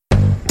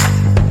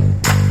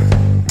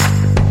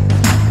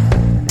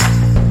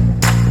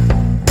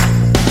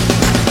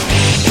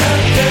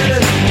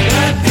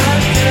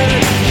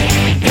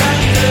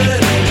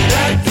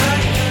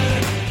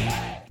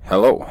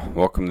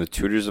Welcome to the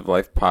Tutors of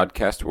Life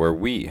podcast, where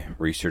we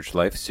research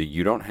life so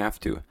you don't have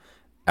to.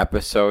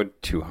 Episode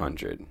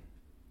 200.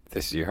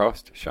 This is your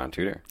host, Shaun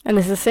Tudor. And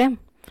this is Sam.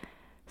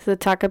 This is a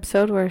talk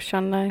episode where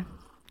Shaun and I,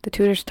 the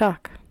tutors,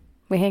 talk.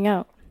 We hang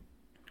out.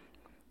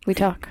 We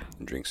talk.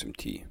 And drink some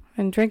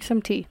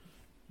tea.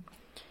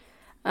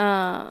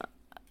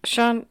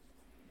 Shaun,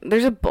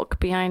 there's a book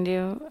behind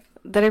you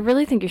that I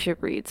really think you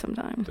should read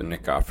sometime. The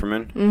Nick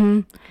Offerman? Mm-hmm.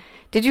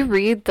 Did you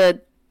read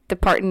the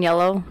part in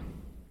yellow?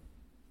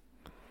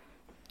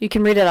 You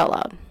can read it out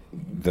loud.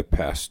 The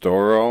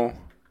Pastoral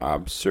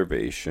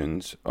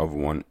Observations of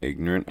One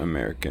Ignorant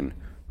American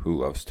Who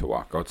Loves to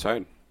Walk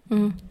Outside.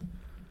 Mm-hmm. Looks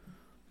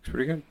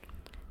pretty good.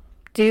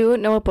 Do you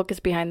know what book is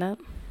behind that?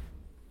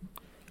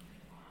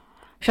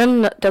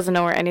 Shaun doesn't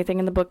know where anything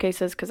in the bookcase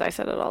is because I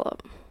set it all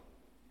up.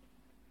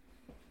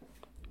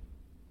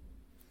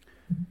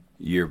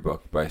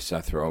 Yearbook by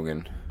Seth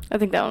Rogen. I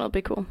think that one will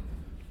be cool.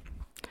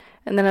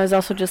 And then I was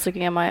also just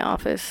looking at my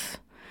office.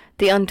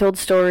 The Untold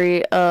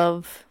Story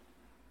of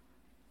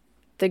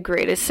the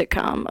greatest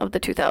sitcom of the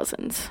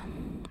 2000s.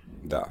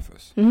 The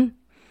Office. Mm-hmm.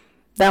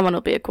 That one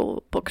will be a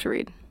cool book to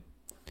read.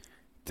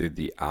 Dude,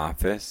 The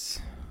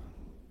Office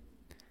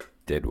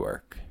did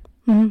work.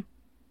 Mm-hmm.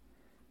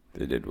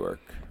 They did work.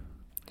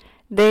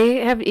 They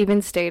have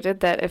even stated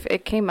that if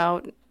it came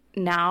out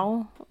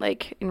now,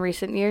 like in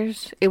recent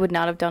years, it would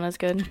not have done as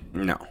good.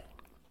 No.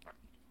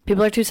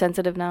 People are too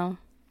sensitive now.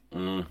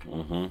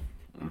 Mm-hmm.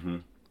 Mm-hmm.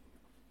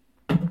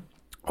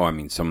 Oh, I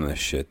mean, some of the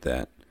shit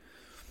that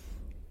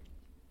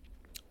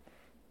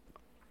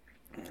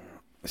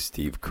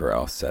Steve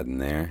Carell said in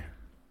there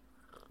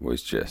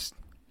was just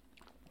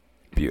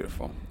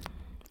beautiful.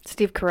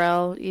 Steve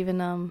Carell,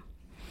 even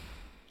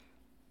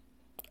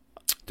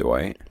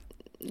Dwight?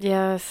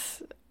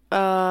 Yes.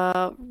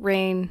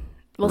 Rainn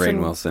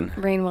Wilson.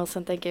 Rainn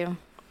Wilson, thank you.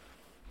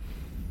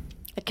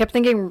 I kept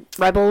thinking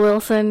Rebel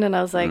Wilson, and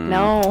I was like,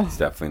 no. It's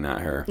definitely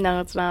not her. No,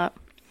 it's not.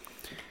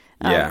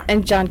 Yeah.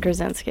 And John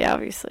Krasinski,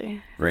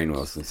 obviously. Rainn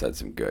Wilson said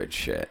some good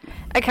shit.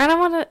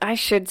 I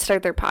should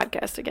start their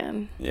podcast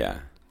again. Yeah.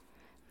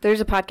 There's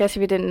a podcast,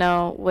 if you didn't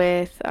know,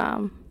 with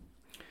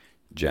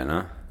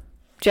Jenna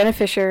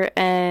Fisher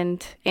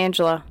and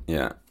Angela.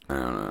 Yeah. I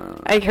don't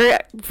know. Her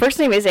first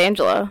name is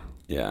Angela.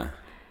 Yeah.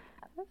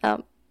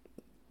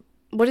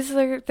 What is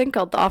their thing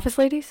called? The Office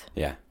Ladies?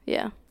 Yeah.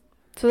 Yeah.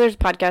 So there's a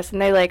podcast, and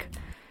they,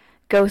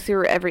 go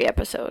through every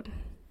episode.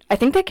 I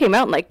think that came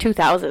out in,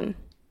 2000.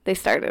 They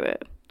started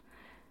it.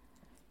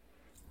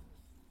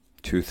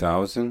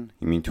 2000?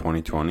 You mean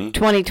 2020?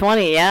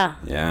 2020, yeah.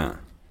 Yeah.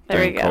 There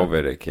During we go.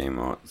 COVID, it came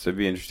out. So it'd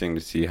be interesting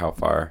to see how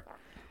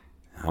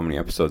many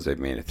episodes they've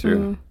made it through.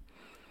 Mm-hmm.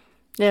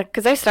 Yeah,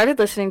 because I started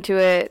listening to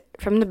it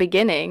from the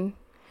beginning,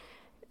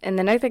 and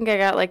then I think I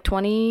got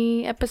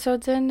 20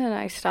 episodes in, and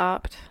I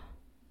stopped.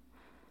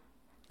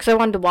 Because I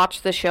wanted to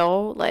watch the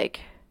show,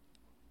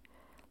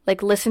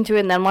 listen to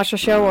it and then watch the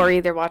show, or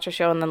either watch a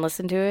show and then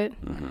listen to it.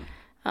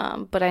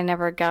 Mm-hmm. But I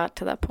never got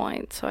to that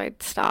point, so I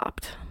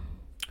stopped.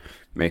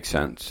 Makes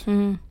sense.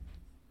 Mm-hmm.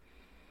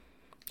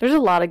 There's a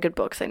lot of good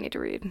books I need to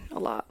read. A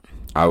lot.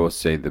 I will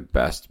say the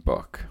best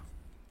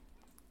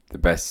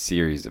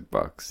series of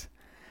books.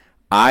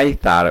 I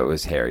thought it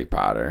was Harry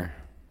Potter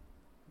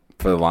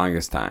for the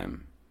longest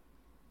time,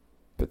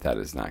 but that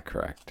is not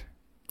correct.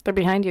 They're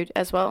behind you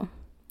as well.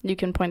 You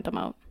can point them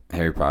out.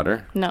 Harry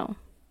Potter? No.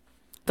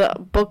 The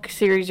book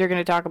series you're going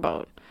to talk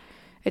about.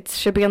 It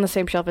should be on the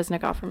same shelf as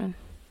Nick Offerman.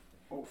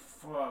 Oh,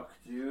 fuck,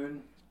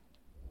 dude.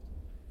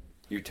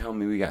 You're telling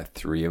me we got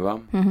 3 of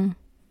them? Mm-hmm.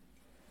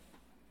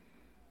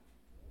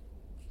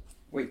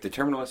 Wait, The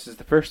Terminalist is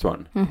the first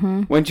one.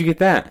 Mm-hmm. When'd you get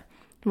that?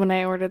 When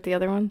I ordered the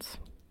other ones.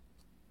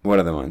 What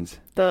other ones?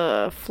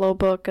 The Flow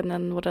book, and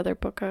then what other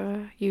book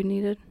you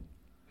needed?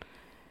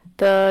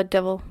 The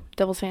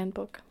Devil's Hand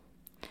book.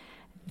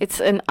 It's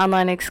an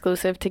online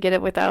exclusive to get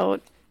it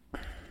without,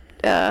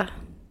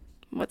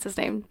 what's his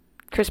name?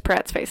 Chris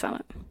Pratt's face on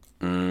it.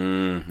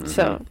 Mm-hmm.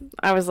 So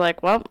I was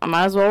like, well, I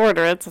might as well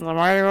order it since I'm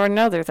already ordering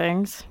other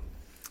things.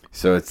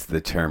 So it's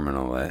The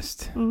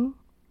Terminalist, Mm-hmm.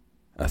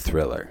 a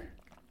thriller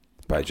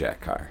by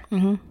Jack Carr.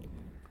 Mm-hmm.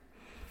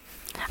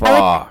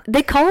 Fuck.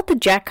 They call it the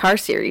Jack Carr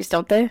series,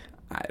 don't they?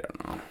 I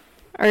don't know.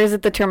 Or is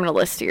it the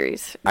Terminalist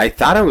series? I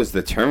thought it was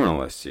the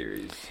Terminalist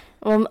series.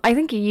 Well, I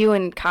think you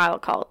and Kyle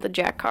call it the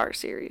Jack Carr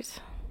series.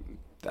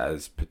 That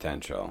is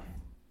potential.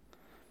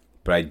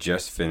 But I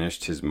just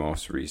finished his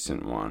most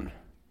recent one.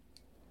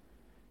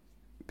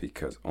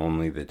 Because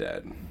Only the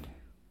Dead.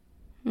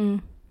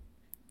 Mm.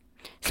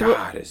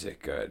 God, is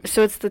it good.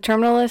 So it's the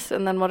Terminalist,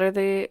 and then what are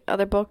the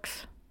other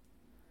books?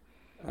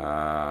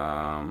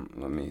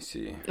 Let me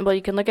see. Well,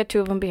 you can look at 2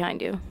 of them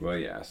behind you. Well,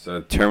 yeah.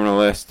 So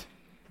Terminalist,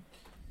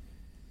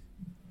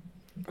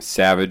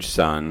 Savage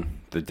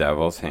Son, The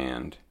Devil's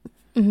Hand.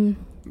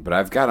 Mm-hmm. But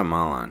I've got them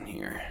all on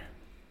here.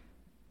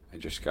 I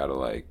just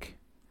gotta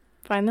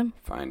find them.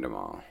 Find them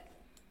all.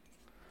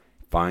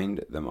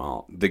 Find them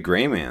all. The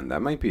Gray Man.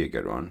 That might be a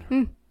good one.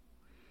 Hmm.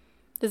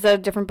 Is that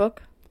a different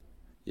book?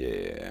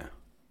 Yeah.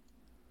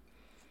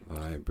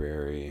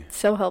 Library.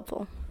 So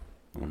helpful.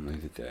 Only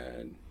the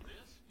Dead.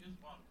 This is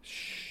Bob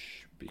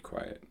Shh. Be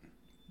quiet.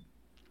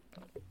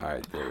 All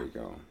right, there we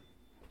go.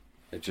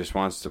 It just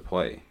wants to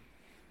play.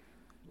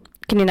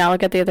 Can you now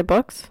look at the other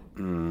books?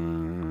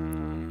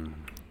 In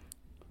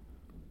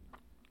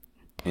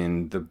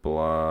the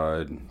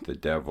Blood, The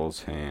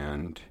Devil's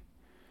Hand,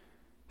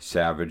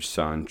 Savage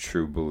Son,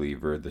 True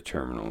Believer, The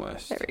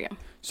Terminalist. There we go.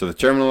 So The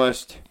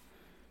Terminalist,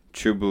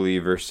 True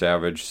Believer,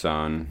 Savage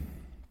Son,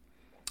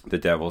 The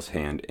Devil's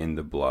Hand, In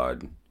the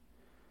Blood,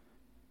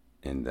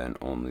 and then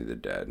Only the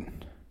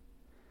Dead.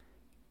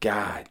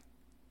 God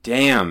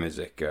damn, is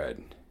it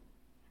good.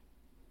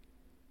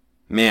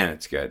 Man,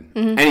 it's good.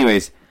 Mm-hmm.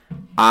 Anyways,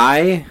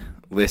 I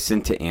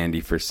listen to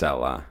Andy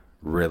Frisella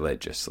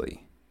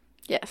religiously.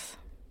 Yes.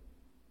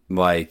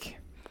 Like...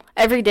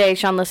 Every day,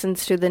 Shaun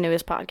listens to the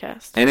newest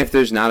podcast. And if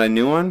there's not a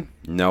new one,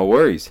 no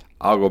worries.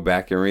 I'll go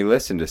back and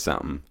re-listen to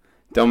something.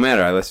 Don't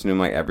matter. I listen to him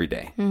like every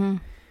day. Mm-hmm.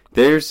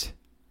 There's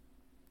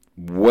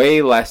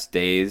way less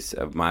days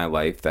of my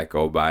life that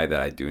go by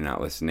that I do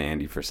not listen to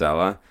Andy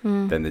Frisella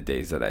than the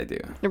days that I do.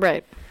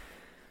 Right.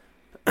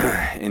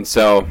 And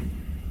so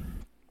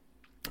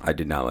I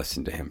did not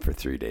listen to him for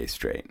 3 days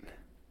straight.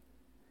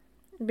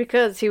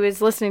 Because he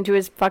was listening to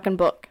his fucking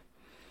book.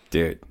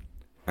 Dude,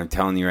 I'm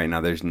telling you right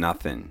now, there's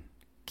nothing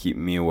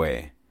keeping me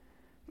away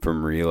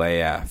from Real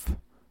AF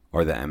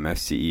or the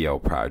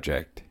MFCEO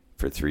project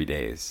for 3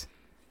 days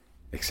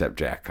except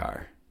Jack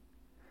Carr.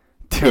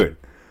 Dude,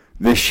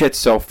 this shit's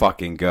so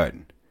fucking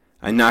good.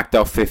 I knocked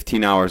out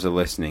 15 hours of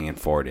listening in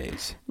 4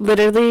 days.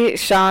 Literally,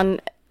 Shaun,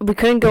 we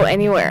couldn't go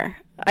anywhere.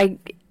 I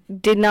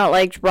did not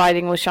like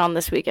riding with Shaun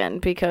this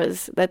weekend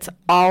because that's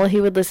all he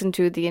would listen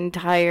to the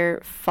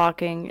entire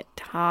fucking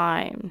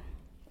time.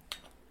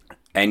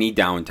 Any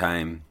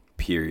downtime,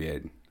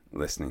 period,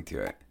 listening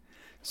to it.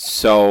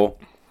 So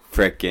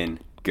freaking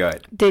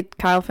good. Did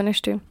Kyle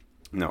finish too?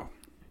 No.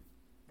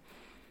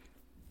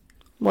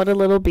 What a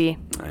little bee.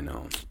 I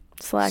know.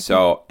 Slack.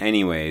 So,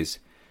 anyways,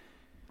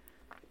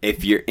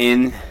 if you're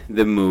in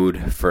the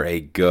mood for a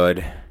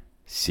good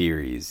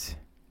series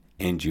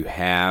and you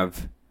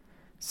have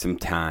some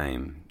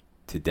time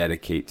to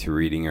dedicate to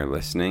reading or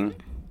listening,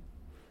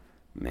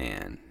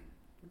 man,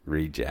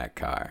 read Jack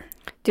Carr.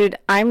 Dude,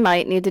 I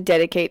might need to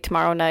dedicate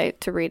tomorrow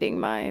night to reading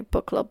my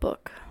book club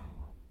book.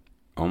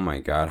 Oh my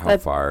God, how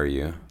far are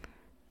you?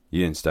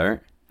 You didn't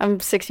start? I'm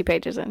 60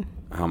 pages in.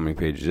 How many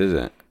pages is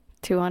it?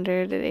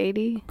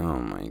 280. Oh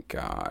my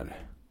God.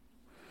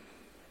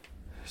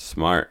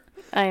 Smart.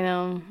 I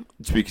know.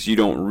 It's because you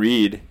don't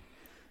read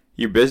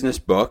your business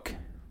book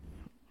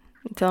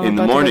until in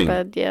the morning. To go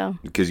to bed, yeah.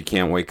 Because you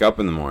can't wake up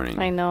in the morning.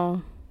 I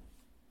know.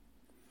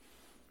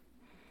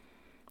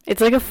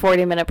 It's like a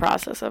 40-minute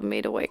process of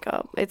me to wake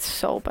up. It's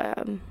so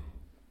bad.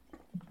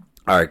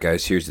 All right,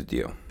 guys, here's the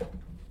deal.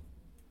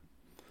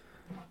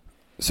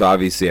 So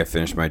obviously I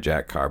finished my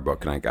Jack Carr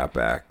book and I got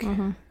back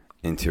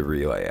into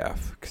Real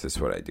AF because that's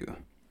what I do.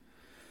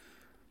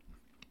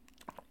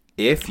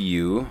 If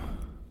you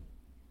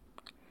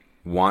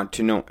want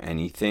to know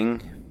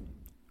anything,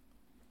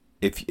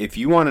 if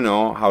you want to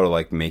know how to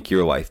like make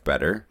your life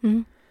better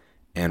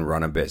and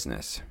run a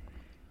business,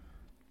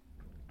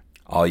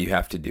 all you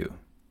have to do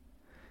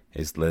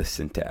is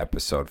listen to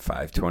episode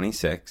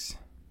 526,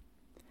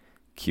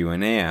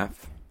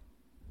 Q&AF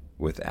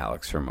with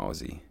Alex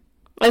Hormozy.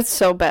 It's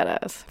so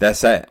badass.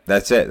 That's it.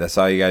 That's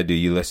all you got to do.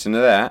 You listen to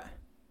that,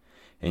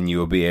 and you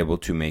will be able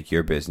to make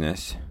your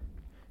business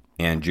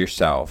and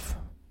yourself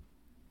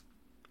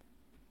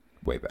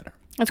way better.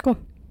 That's cool.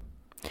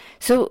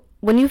 So,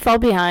 when you fall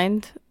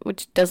behind,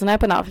 which doesn't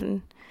happen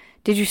often,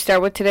 did you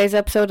start with today's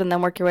episode and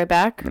then work your way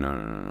back?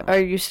 No. Or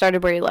you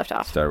started where you left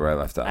off? Started where I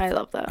left off. I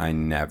love that. I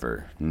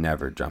never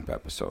jump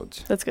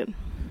episodes. That's good.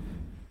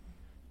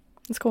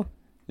 That's cool.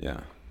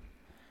 Yeah.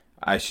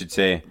 I should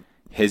say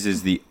his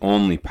is the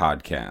only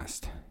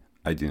podcast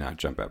I do not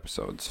jump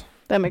episodes.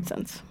 That makes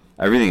sense.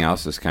 Everything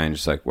else is kind of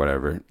just like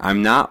whatever.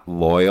 I'm not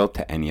loyal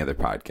to any other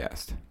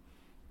podcast.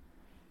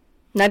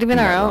 Not even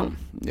our own.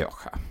 Yeah.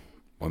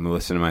 When we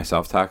listen to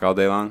myself talk all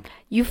day long.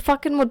 You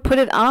fucking would put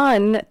it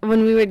on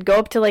when we would go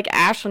up to like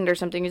Ashland or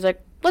something. He's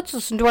like, let's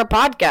listen to our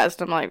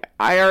podcast. I'm like,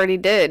 I already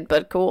did,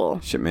 but cool.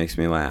 Shit makes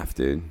me laugh,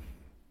 dude.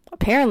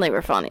 Apparently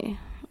we're funny.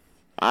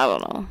 I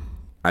don't know.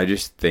 I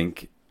just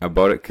think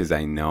about it because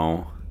I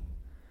know.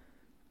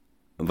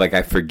 Like,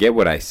 I forget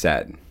what I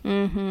said.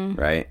 Mm-hmm.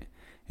 Right?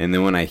 And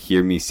then when I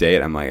hear me say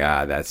it, I'm like,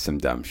 that's some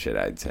dumb shit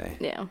I'd say.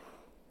 Yeah.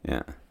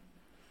 Yeah.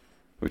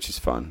 Which is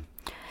fun.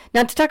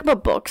 Not to talk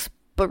about books,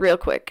 but real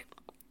quick.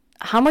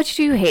 How much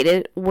do you hate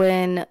it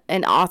when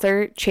an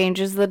author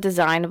changes the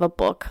design of a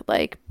book,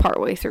 like,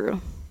 partway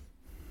through?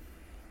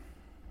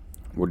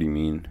 What do you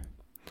mean?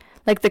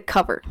 Like the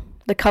cover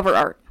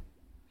art.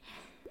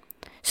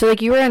 So,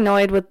 like, you were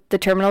annoyed with The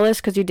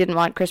Terminalist because you didn't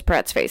want Chris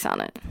Pratt's face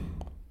on it.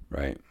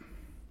 Right.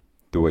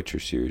 The Witcher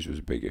series was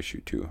a big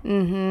issue, too.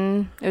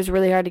 Mm-hmm. It was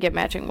really hard to get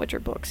matching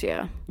Witcher books,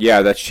 yeah.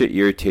 Yeah, that shit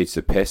irritates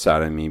the piss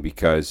out of me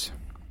because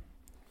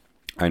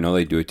I know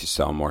they do it to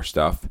sell more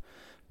stuff,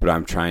 but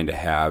I'm trying to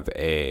have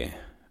a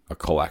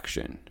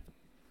collection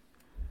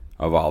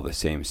of all the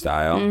same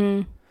style.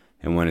 Mm-hmm.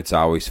 And when it's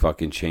always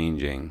fucking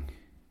changing.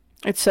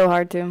 It's so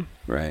hard to.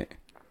 Right.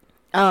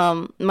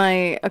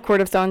 My A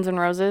Court of Thorns and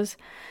Roses,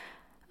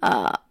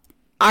 I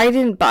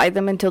didn't buy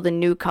them until the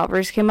new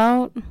covers came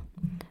out,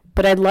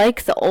 but I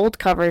like the old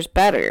covers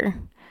better.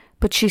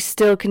 But she's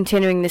still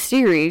continuing the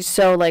series,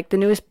 so like the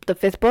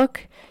 5th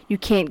book, you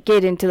can't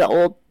get into the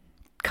old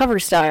cover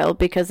style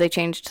because they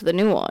changed to the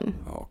new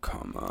one. Oh,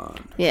 come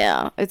on.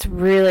 Yeah, it's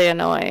really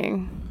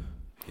annoying.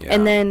 Yeah.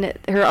 And then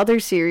her other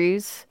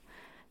series,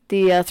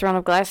 the Throne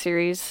of Glass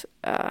series,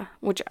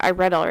 which I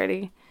read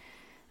already,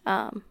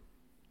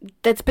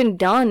 that's been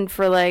done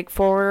for like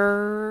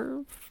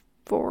 4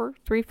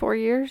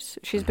 years.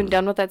 She's been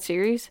done with that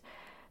series.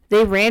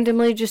 They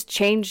randomly just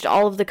changed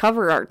all of the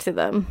cover art to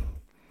them.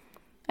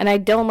 And I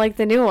don't like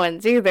the new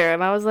ones either.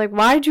 And I was like,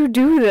 why'd you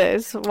do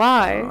this?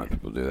 Why? I don't know why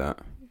people do that.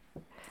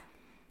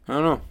 I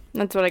don't know.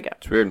 That's what I got.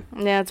 It's weird.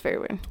 Yeah, it's very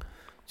weird.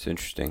 It's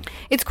interesting.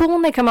 It's cool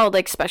when they come out with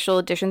like special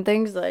edition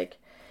things. Like,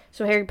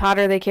 so Harry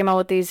Potter, they came out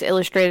with these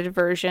illustrated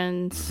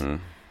versions.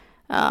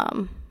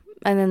 Mm-hmm.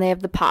 And then they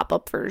have the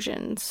pop-up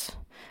versions.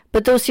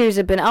 But those series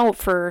have been out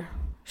for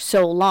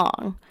so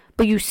long.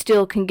 But you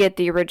still can get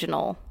the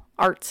original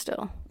art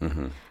still.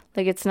 Mm-hmm.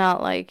 Like, it's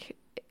not like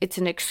it's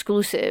an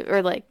exclusive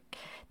or like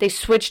they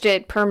switched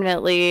it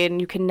permanently and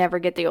you can never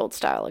get the old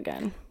style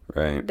again.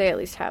 Right. They at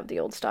least have the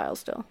old style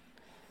still.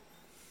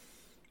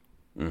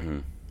 Mm-hmm.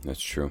 That's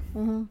true.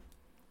 Mm-hmm.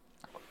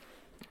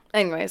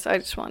 Anyways, I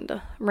just wanted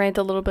to rant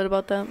a little bit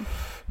about that.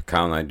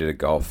 Kyle and I did a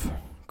golf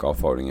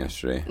outing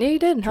yesterday. Yeah, you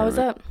did. How was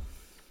that?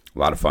 A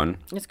lot of fun.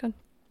 It's good.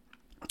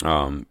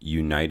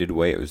 United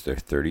Way, it was their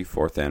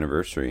 34th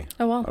anniversary.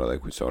 Oh, wow. Out of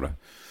Lake Wissota.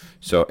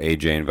 So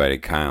AJ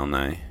invited Kyle and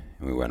I,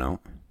 and we went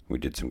out. We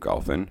did some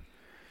golfing.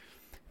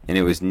 And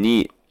it was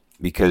neat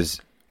because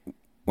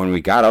when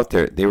we got out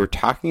there, they were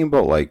talking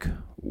about, like,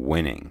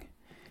 winning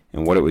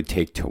and what it would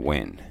take to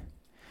win.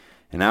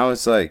 And I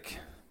was like,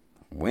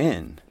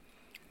 win?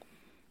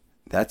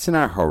 That's in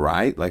our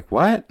horizon? Like,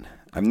 what?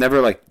 I've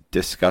never, like,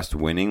 discussed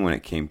winning when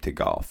it came to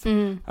golf.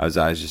 Mm-hmm. I was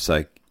just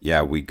like,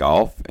 yeah, we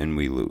golf and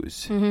we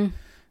lose. Mm-hmm.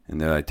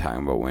 And they're, like,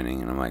 talking about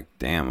winning. And I'm like,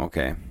 damn,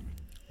 okay.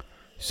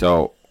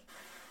 So,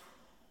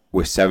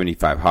 with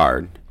 75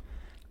 hard,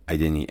 I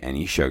didn't eat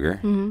any sugar.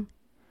 Mm-hmm.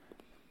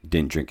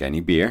 Didn't drink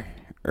any beer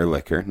or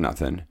liquor,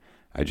 nothing.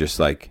 I just,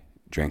 like,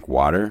 drank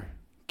water,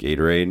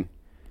 Gatorade,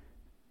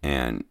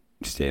 and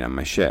stayed on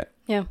my shit.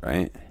 Yeah.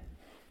 Right?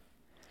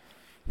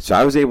 So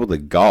I was able to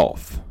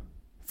golf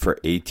for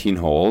 18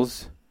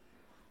 holes,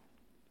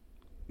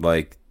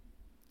 like,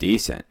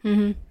 decent.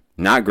 Mm-hmm.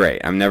 Not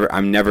great. I'm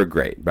never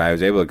great, but I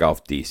was able to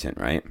golf decent,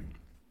 right?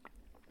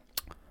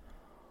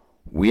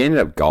 We ended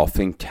up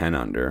golfing 10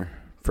 under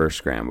for a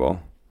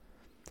scramble,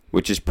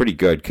 which is pretty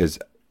good because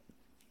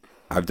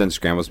I've done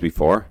scrambles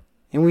before,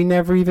 and we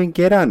never even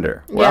get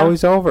under. We're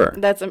always over.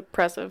 That's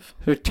impressive.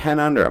 So 10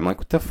 under. I'm like,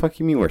 what the fuck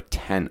you mean we're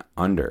 10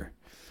 under?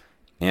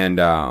 And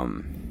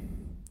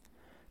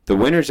the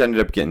winners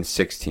ended up getting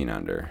 16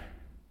 under.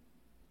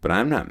 But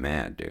I'm not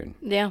mad, dude.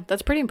 Yeah,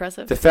 that's pretty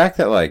impressive. The fact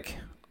that, like,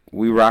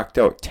 we rocked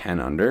out 10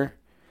 under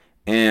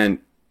and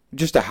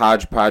just a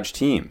hodgepodge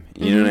team.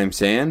 You know what I'm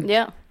saying?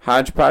 Yeah.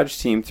 Hodgepodge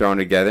team thrown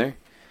together.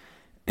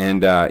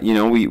 And,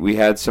 we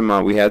had some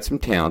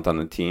talent on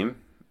the team.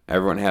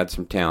 Everyone had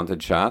some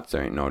talented shots.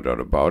 There ain't no doubt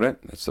about it.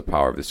 That's the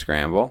power of the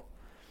scramble.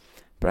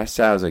 But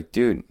I was like,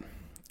 dude,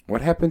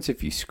 what happens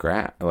if you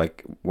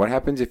what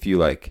happens if you,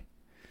 like,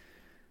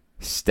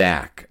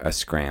 stack a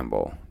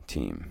scramble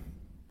team?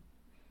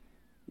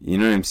 You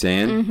know what I'm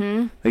saying?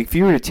 Mm-hmm. Like, if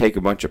you were to take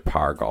a bunch of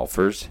par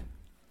golfers,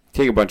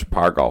 and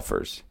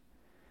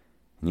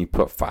you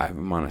put 5 of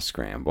them on a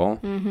scramble,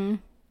 mm-hmm.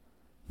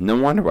 no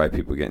wonder why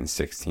people are getting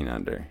 16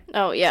 under.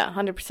 Oh, yeah,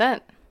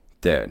 100%.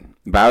 Dude.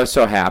 But I was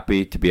so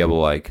happy to be able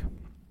to, like,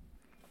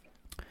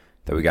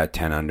 that we got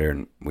 10 under,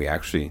 and we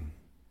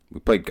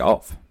played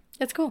golf.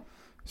 That's cool.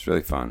 It's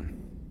really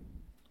fun.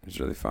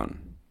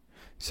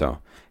 So,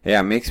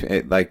 yeah,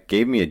 it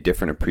gave me a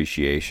different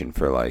appreciation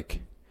for,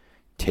 like,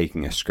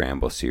 taking a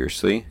scramble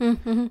seriously.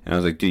 Mm-hmm. And I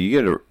was like, dude,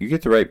 you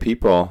get the right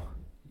people,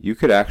 you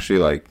could actually,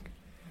 like,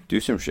 do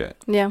some shit.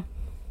 Yeah.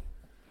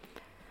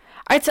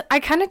 I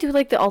kind of do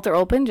like the Alter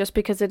Open just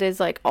because it is,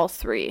 like, all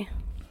three.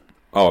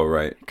 Oh,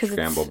 right.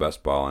 Scramble,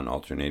 best ball, and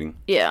alternating.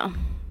 Yeah.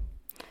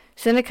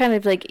 So then it kind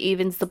of, like,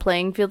 evens the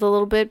playing field a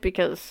little bit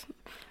because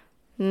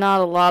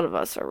not a lot of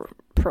us are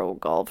pro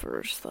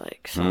golfers,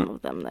 like some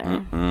of them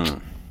there.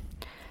 Mm-mm.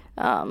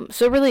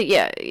 So really,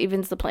 yeah, it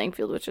evens the playing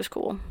field, which is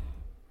cool.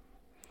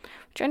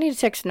 Which I need to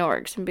text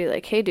Norgs and be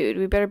like, hey, dude,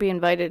 we better be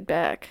invited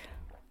back.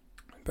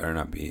 Better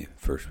not be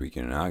first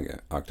weekend in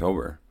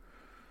October.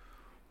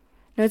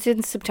 No, it's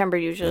in September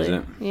usually. Is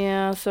it?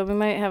 Yeah, so we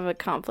might have a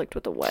conflict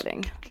with the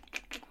wedding.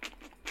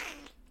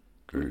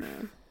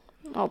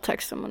 I'll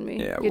text them when we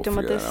get done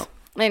with this. Out.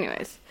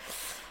 Anyways.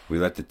 We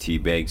let the tea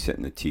bag sit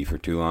in the tea for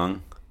too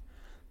long.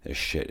 This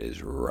shit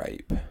is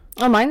ripe.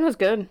 Oh, mine was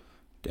good.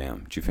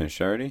 Damn. Did you finish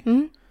already?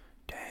 Mm-hmm.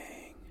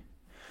 Dang.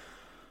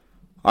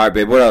 All right,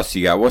 babe. What else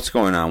you got? What's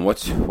going on?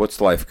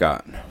 What's life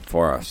got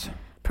for us?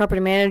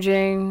 Property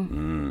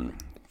managing.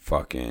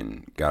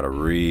 fucking got a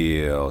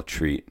real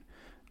treat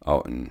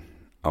out in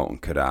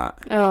Cadott.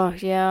 Oh,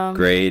 yeah.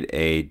 Grade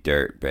A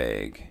dirt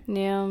bag.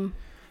 Yeah.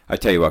 I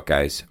tell you what,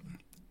 guys.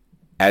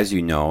 As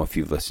you know, if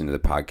you've listened to the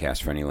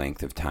podcast for any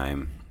length of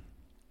time,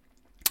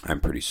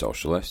 I'm pretty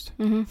socialist.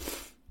 Mm-hmm.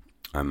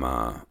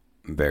 I'm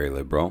very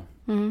liberal.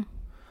 Mm-hmm.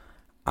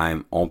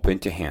 I'm open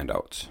to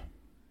handouts.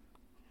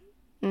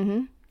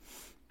 Mm-hmm.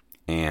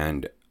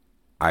 And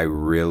I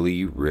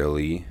really,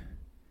 really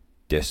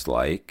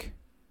dislike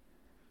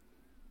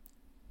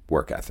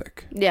work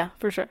ethic. Yeah,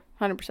 for sure.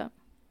 100%.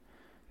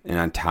 And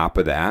on top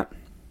of that,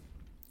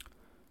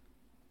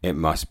 it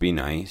must be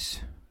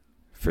nice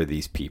for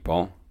these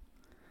people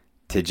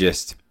to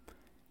just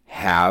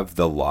have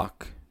the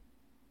luck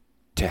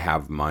to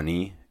have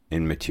money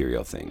and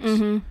material things.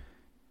 Mm-hmm.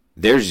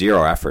 There's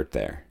zero effort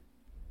there.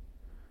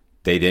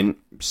 They didn't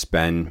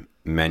spend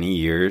many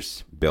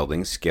years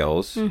building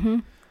skills Mm-hmm.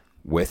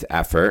 with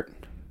effort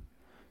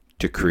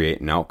to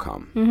create an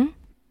outcome. Mm-hmm.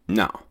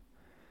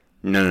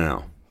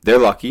 No. They're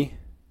lucky.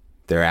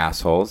 They're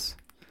assholes.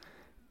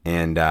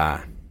 And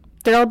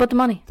they're all about the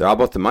money. they're all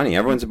about the money.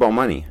 Everyone's about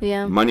money.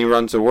 Yeah. Money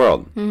runs the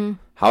world. Mm-hmm.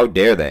 How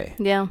dare they?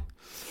 Yeah.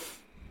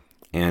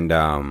 And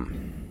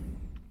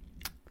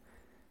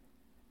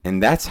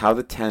that's how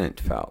the tenant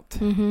felt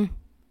Mm-hmm.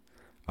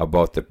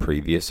 about the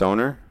previous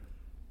owner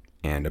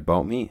and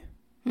about me.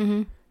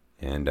 Mm-hmm.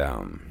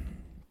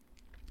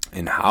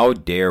 And how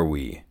dare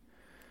we?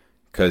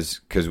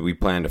 Because we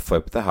plan to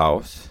flip the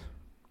house.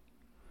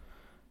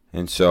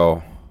 And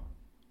so,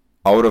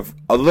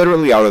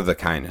 literally out of the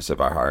kindness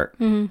of our heart,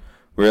 Mm-hmm.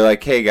 we're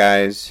like, hey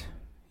guys,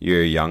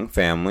 you're a young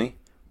family.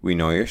 We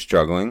know you're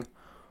struggling.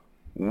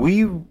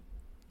 We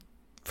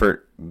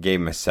gave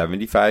them a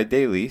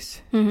 75-day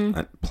lease,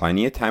 Mm-hmm.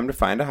 plenty of time to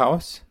find a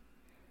house.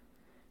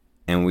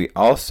 And we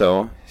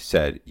also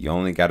said, you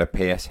only got to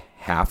pay us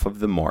half of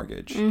the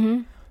mortgage.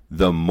 Mm-hmm.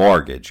 The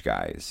mortgage,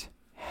 guys.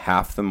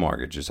 Half the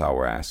mortgage is all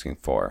we're asking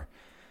for.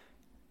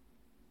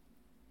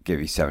 Give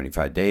you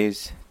 75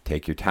 days.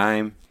 Take your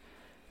time.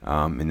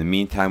 In the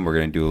meantime, we're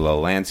going to do a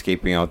little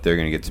landscaping out there.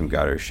 Going to get some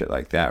gutter, shit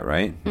like that,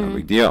 right? No Mm-hmm.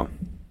 big deal.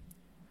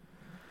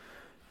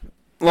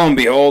 Lo and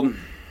behold,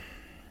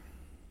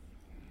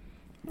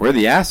 we're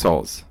the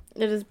assholes.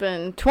 It has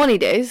been 20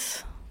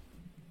 days.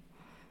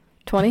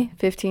 20,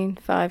 15,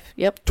 5.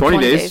 Yep. 20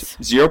 days,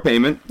 zero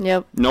payment.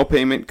 Yep. No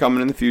payment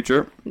coming in the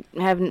future.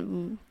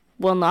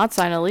 Will not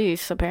sign a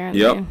lease,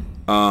 apparently. Yep.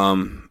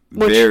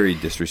 Very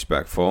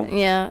disrespectful.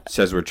 Yeah.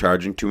 Says we're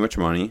charging too much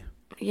money.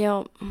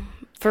 Yep.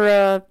 For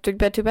a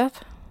 3-bed,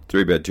 2-bath?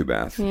 3-bed,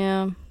 2-bath.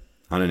 Yeah.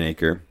 On an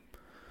acre.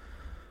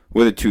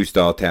 With a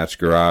 2-stall attached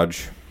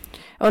garage.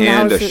 Oh,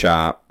 and a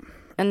shop.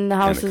 And the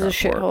house is a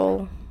carport.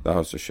 shithole. The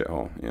house is a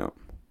shithole, yeah.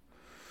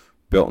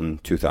 Built in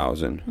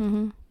 2000.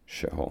 Mm-hmm.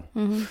 Shithole.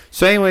 Mm-hmm.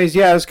 So anyways,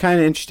 yeah, it's kind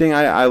of interesting.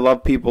 I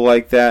love people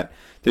like that.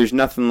 There's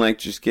nothing like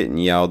just getting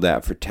yelled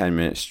at for 10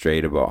 minutes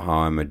straight about how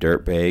I'm a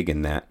dirtbag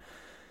and that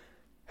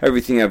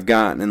everything I've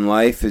gotten in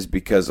life is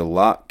because of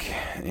luck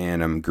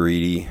and I'm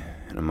greedy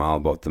and I'm all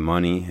about the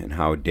money and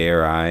how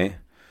dare I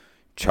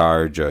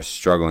charge a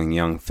struggling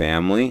young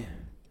family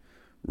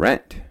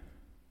rent.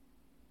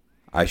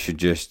 I should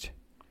just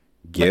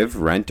give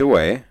rent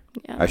away.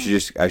 Yeah. I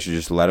should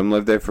just let them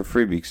live there for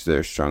free because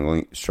they're a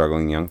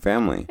struggling young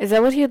family. Is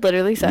that what he had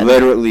literally said?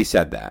 Literally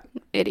said that.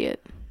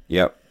 Idiot.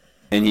 Yep.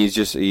 And he's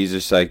just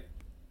like,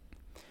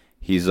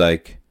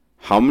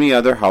 how many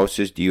other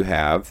houses do you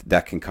have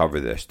that can cover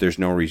this? There's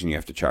no reason you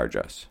have to charge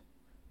us.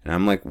 And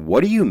I'm like,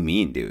 what do you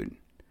mean, dude?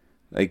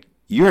 Like,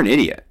 you're an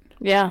idiot.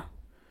 Yeah.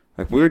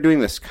 Like, we were doing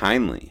this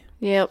kindly.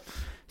 Yep.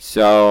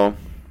 So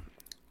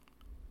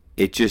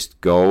it just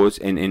goes,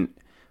 and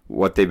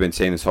what they've been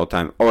saying this whole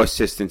time,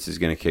 assistance is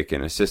going to kick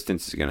in.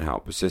 Assistance is going to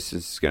help.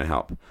 Assistance is going to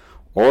help.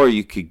 Or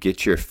you could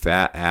get your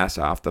fat ass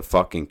off the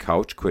fucking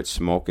couch, quit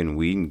smoking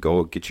weed, and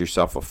go get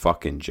yourself a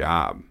fucking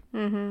job.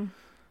 Mm-hmm.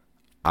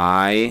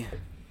 I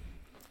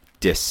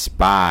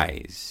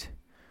despise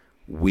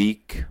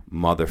weak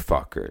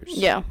motherfuckers.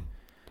 Yeah.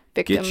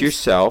 Victims. Get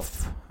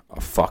yourself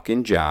a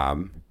fucking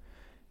job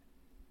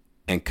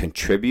and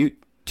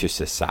contribute to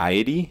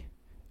society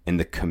and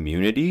the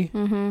community.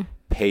 Mm-hmm.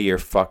 Pay your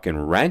fucking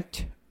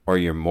rent or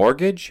your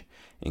mortgage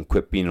and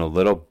quit being a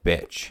little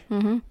bitch.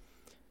 Mm-hmm.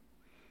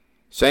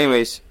 So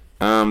anyways,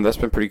 that's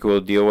been pretty cool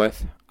to deal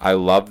with. I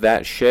love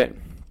that shit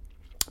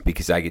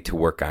because I get to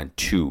work on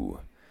two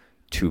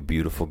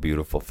beautiful,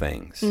 beautiful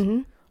things.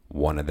 Mm-hmm.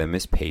 One of them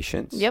is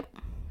patience. Yep.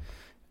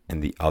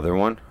 And the other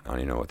one, I don't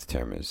even know what the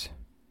term is,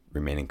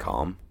 remaining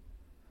calm.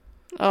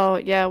 Oh,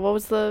 yeah. What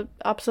was the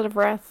opposite of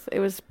wrath? It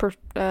was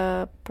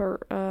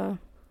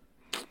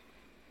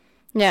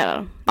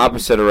yeah.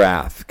 Opposite of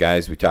wrath,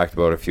 guys. We talked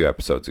about it a few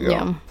episodes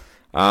ago.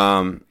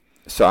 Yeah.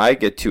 So I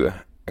get to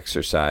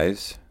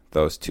exercise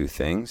those two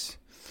things.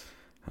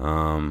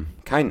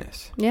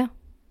 Kindness. Yeah.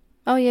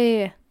 Oh,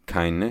 yeah.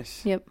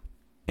 Kindness. Yep.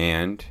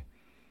 And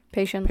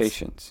Patience.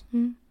 patience.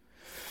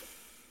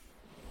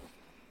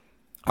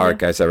 All right,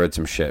 guys. I read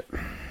some shit.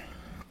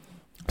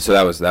 So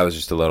that was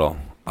just a little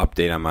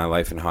update on my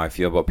life and how I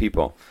feel about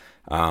people.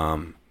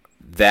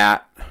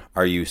 That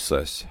are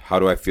useless. How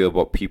do I feel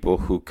about people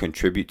who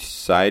contribute to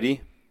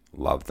society?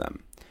 Love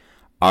them.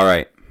 All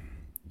right.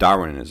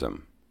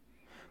 Darwinism.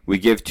 We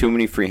give too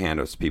many free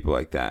handouts to people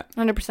like that.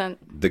 100%.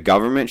 The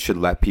government should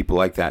let people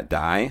like that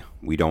die.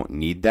 We don't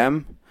need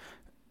them.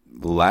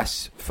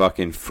 Less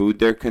fucking food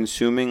they're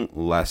consuming,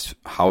 less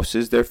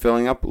houses they're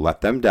filling up.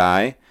 Let them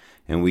die.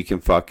 And we can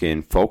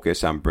fucking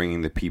focus on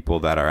bringing the people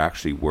that are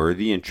actually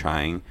worthy and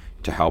trying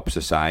to help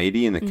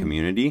society and the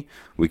community.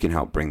 We can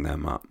help bring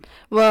them up.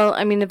 Well,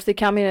 I mean, if the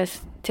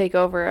communists take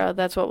over,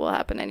 that's what will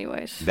happen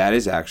anyways. That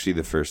is actually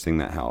the first thing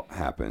that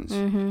happens.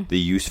 Mm-hmm. The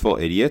useful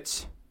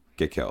idiots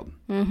get killed.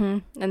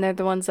 Mm-hmm. And they're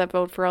the ones that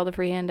vote for all the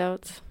free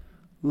handouts.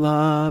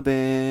 Love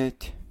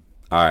it.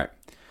 All right.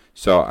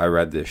 So I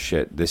read this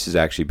shit. This is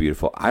actually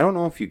beautiful. I don't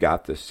know if you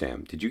got this,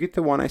 Sam. Did you get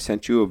the one I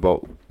sent you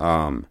about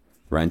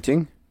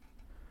renting?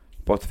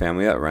 About the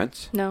family that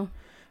rents? No.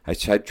 I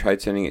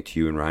tried sending it to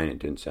you and Ryan. It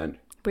didn't send.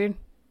 Weird.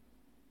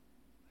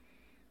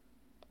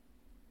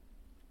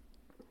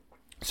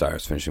 Sorry, I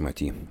was finishing my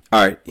tea.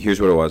 All right, here's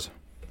what it was.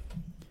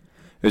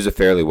 It was a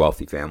fairly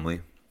wealthy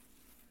family.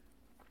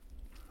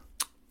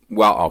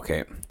 Well,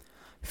 okay.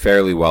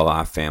 Fairly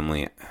well-off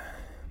family.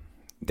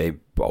 They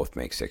both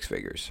make six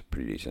figures.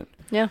 Pretty decent.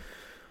 Yeah.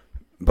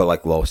 But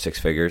like low six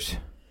figures.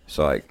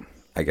 So like,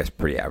 I guess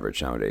pretty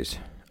average nowadays.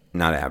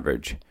 Not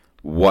average.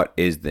 What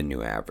is the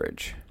new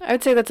average? I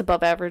would say that's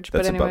above average.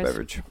 That's but anyways. above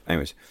average.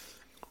 Anyways.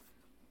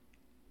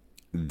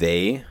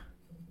 They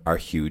are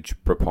huge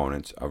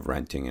proponents of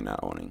renting and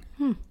not owning.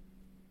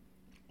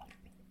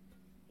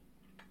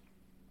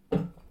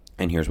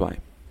 And here's why.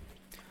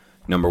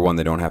 Number one,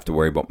 they don't have to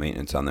worry about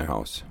maintenance on their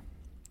house.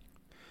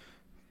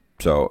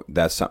 So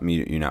that's something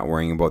you're not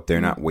worrying about.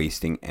 They're not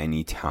wasting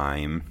any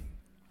time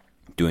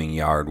doing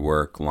yard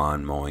work,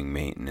 lawn mowing,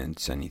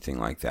 maintenance, anything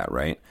like that,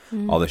 right?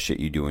 All the shit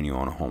you do when you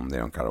own a home, they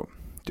don't got to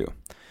do.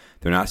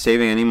 They're not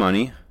saving any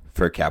money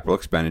for capital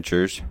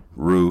expenditures,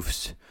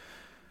 roofs,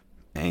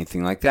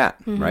 anything like that,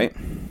 right?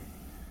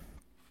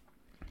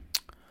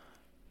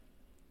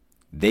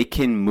 They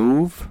can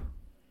move.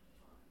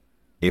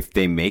 If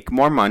they make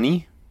more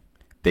money,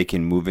 they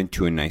can move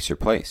into a nicer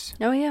place.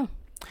 Oh, yeah.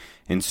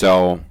 And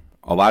so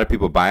a lot of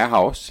people buy a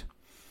house.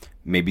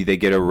 Maybe they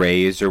get a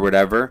raise or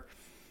whatever,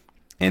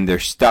 and they're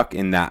stuck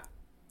in that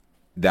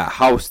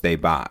house they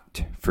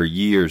bought for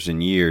years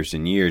and years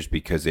and years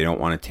because they don't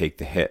want to take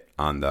the hit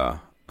on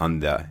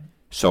the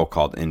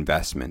so-called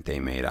investment they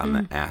made, on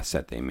the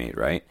asset they made,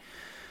 right?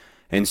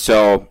 And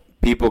so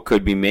people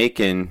could be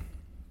making,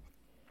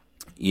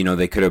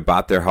 they could have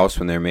bought their house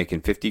when they're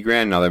making 50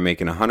 grand. Now they're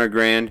making 100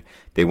 grand.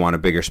 They want a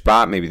bigger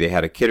spot. Maybe they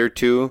had a kid or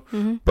two,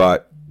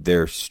 but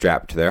they're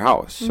strapped to their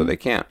house, so they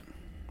can't.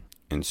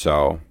 And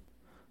so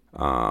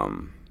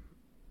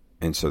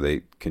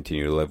they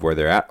continue to live where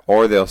they're at,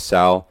 or they'll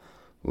sell,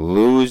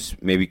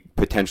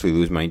 potentially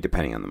lose money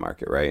depending on the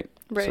market, right?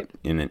 Right. So,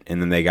 and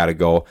then they got to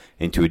go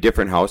into a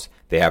different house.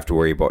 They have to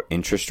worry about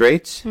interest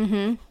rates.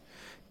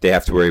 They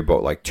have to worry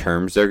about like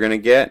terms they're going to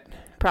get.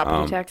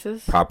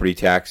 Property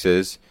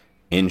taxes,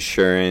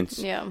 insurance.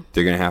 Yeah.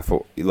 They're going to have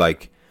to,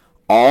 like,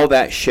 all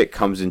that shit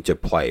comes into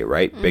play,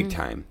 right? Big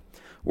time.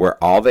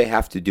 Where all they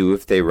have to do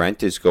if they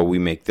rent is go, we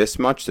make this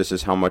much. This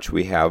is how much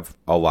we have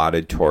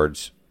allotted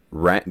towards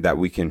rent that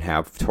we can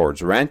have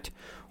towards rent.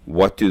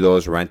 What do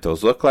those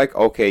rentals look like?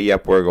 Okay,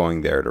 yep, we're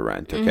going there to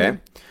rent, okay?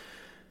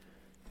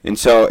 And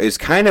so it's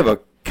kind of a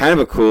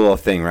cool little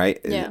thing, right?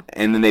 Yeah.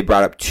 And then they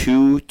brought up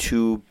two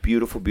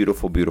beautiful,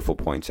 beautiful, beautiful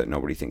points that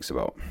nobody thinks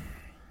about.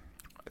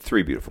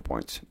 3 beautiful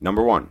points.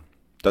 Number 1,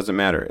 doesn't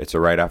matter. It's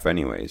a write-off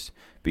anyways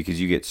because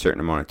you get a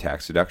certain amount of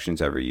tax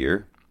deductions every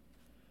year.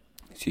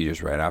 So you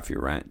just write off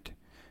your rent.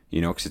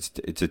 Because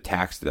it's a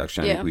tax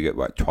deduction. I think we get,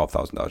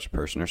 $12,000 a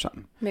person or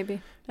something.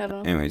 Maybe. I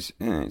don't know. Anyways,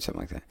 something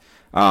like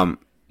that.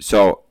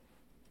 So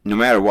no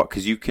matter what,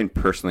 because you can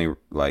personally,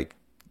 like,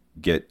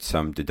 get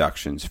some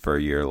deductions for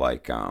your,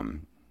 like,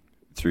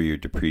 through your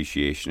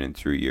depreciation and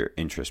through your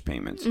interest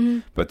payments.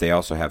 But they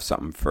also have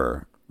something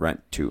for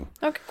rent, too.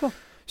 Okay, cool.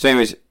 So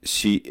anyways,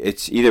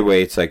 it's either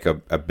way, it's like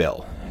a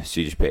bill. So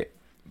you just pay it.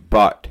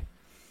 But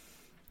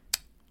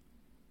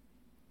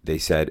they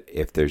said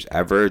if there's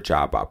ever a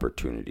job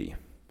opportunity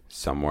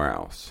somewhere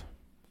else,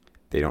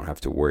 they don't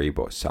have to worry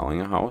about selling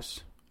a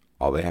house.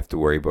 All they have to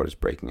worry about is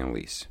breaking a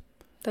lease.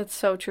 That's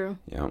so true.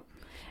 Yeah.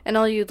 And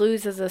all you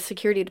lose is a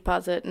security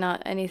deposit,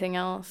 not anything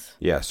else.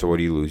 Yeah, so what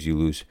do you lose? You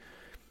lose...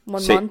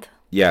 One month?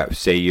 Yeah,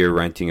 say you're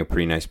renting a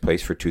pretty nice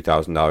place for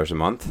 $2,000 a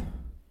month.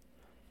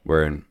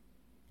 We're in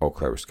Eau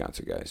Claire,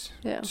 Wisconsin, guys.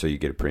 Yeah. So you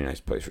get a pretty nice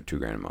place for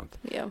 $2,000 a month.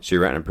 Yeah. So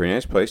you're renting a pretty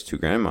nice place,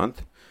 $2,000 a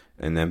month,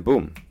 and then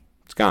boom,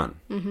 it's gone.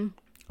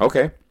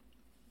 Okay.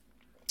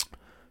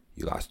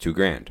 You lost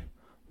 $2,000.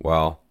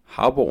 Well,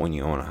 how about when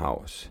you own a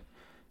house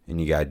and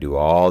you got to do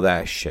all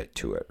that shit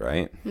to it,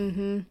 right?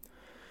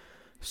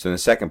 So in the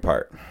second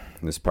part,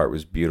 this part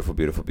was beautiful,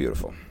 beautiful,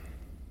 beautiful.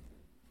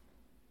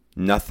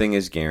 Nothing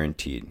is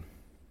guaranteed.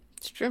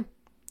 It's true.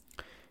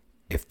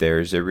 If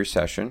there's a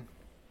recession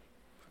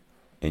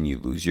and you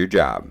lose your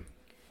job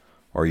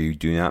or you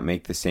do not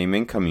make the same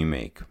income you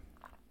make,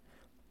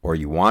 or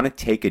you want to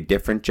take a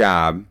different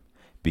job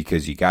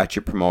because you got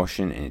your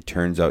promotion and it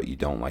turns out you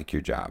don't like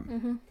your job.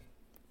 Mm-hmm.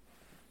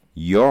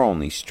 You're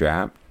only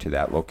strapped to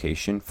that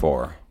location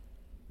for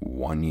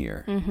 1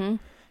 year. Mm-hmm.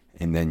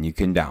 And then you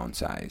can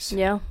downsize.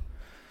 Yeah.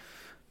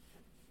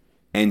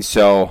 And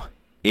so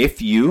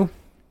if you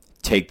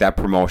take that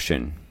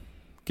promotion,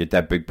 get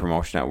that big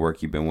promotion at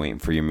work you've been waiting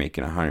for, you're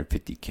making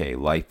 $150K.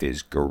 Life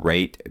is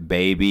great,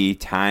 baby.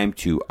 Time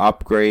to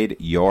upgrade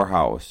your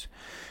house.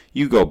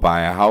 You go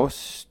buy a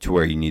house to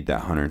where you need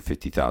that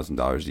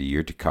 $150,000 a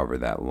year to cover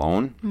that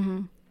loan.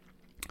 Mm-hmm.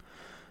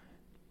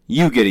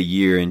 You get a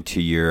year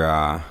into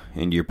your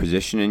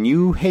position and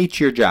you hate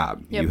your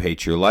job. Yep. You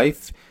hate your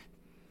life.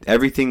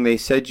 Everything they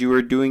said you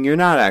were doing, you're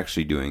not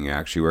actually doing. You're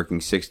actually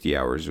working 60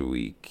 hours a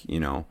week. You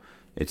know,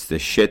 it's the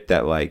shit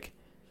that, like,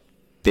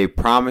 they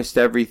promised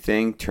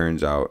everything.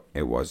 Turns out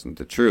it wasn't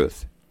the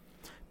truth.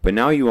 But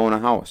now you own a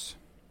house.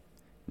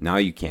 Now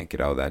you can't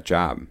get out of that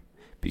job.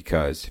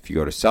 Because if you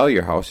go to sell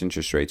your house,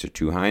 interest rates are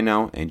too high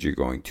now, and you're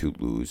going to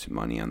lose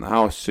money on the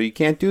house. So you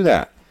can't do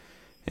that.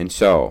 And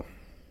so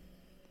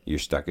you're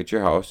stuck at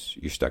your house.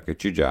 You're stuck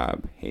at your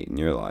job, hating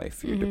your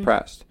life. You're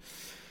depressed.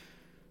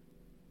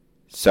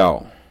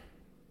 So,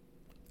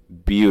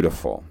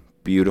 beautiful,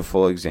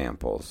 beautiful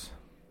examples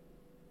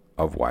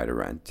of why to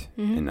rent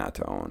and not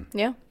to own.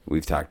 Yeah.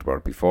 We've talked about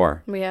it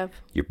before. We have.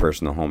 Your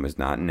personal home is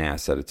not an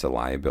asset. It's a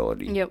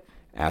liability. Yep.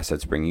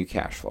 Assets bring you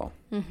cash flow.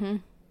 Mm-hmm.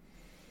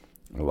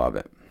 I love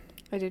it.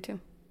 I do too.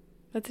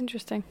 That's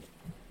interesting.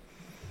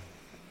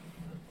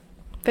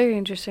 Very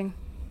interesting.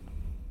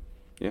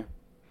 Yeah.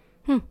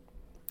 I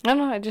don't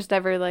know. I just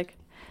never, like,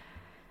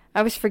 I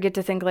always forget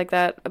to think like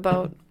that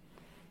about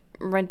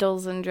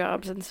rentals and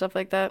jobs and stuff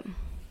like that.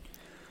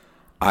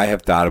 I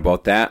have thought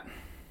about that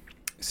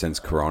since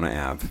Corona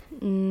Ave.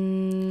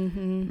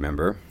 Mm-hmm.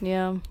 Remember?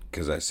 Yeah.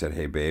 Because I said,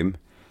 hey, babe,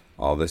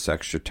 all this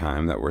extra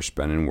time that we're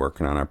spending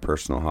working on our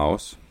personal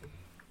house,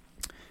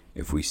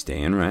 if we stay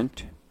in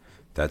rent,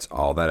 that's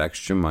all that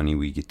extra money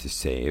we get to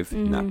save,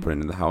 not put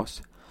into the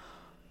house.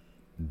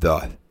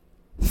 The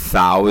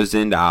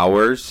 1,000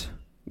 hours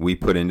we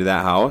put into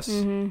that house,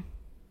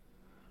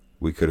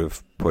 we could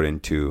have put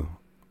into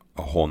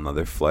a whole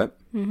nother flip,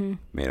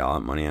 made all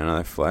that money on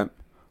another flip,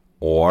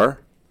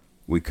 or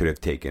we could have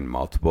taken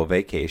multiple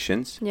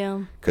vacations.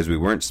 Yeah. Because we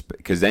weren't,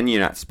 because then you're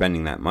not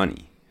spending that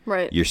money.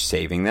 Right. You're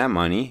saving that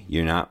money.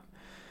 You're not,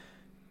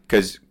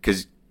 because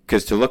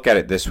to look at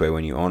it this way,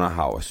 when you own a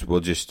house,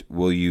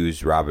 we'll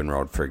use Robin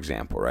Road for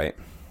example, right?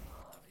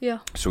 Yeah.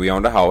 So we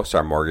owned a house.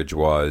 Our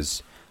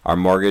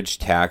mortgage,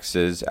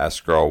 taxes,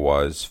 escrow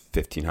was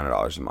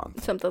 $1,500 a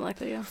month. Something like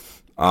that, yeah.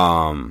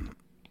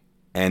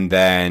 And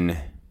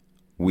then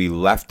we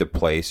left the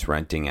place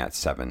renting at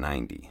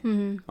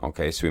 $790.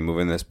 Okay, so we move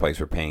in this place,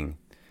 we're paying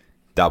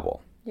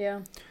double.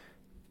 Yeah.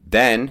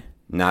 Then,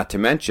 not to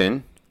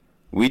mention,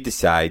 we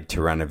decide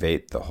to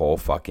renovate the whole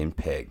fucking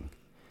pig.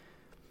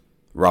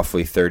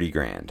 Roughly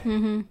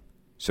 $30,000.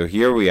 So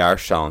here we are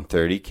selling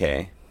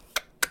 $30K,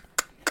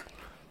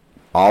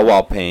 all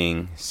while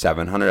paying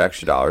 $700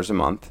 extra a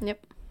month.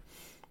 Yep.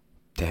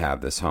 To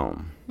have this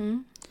home.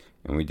 And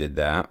we did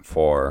that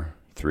for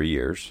 3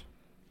 years.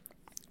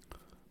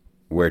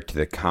 Where to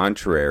the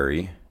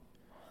contrary,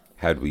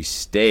 had we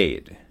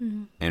stayed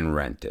and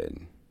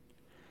rented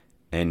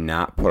and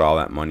not put all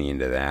that money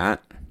into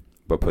that,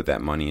 but put that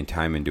money and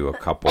time into a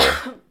couple,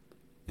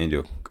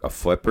 into a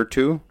flip or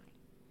two,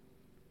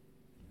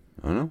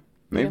 I don't know,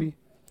 maybe.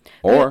 Yeah.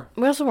 Or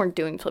we also weren't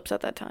doing flips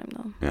at that time,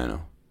 though. Yeah, I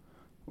know.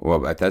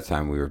 Well, at that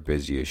time we were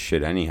busy as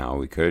shit anyhow.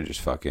 We could have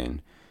just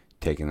fucking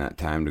taken that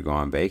time to go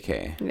on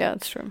vacay. Yeah,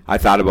 that's true. I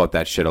thought about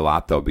that shit a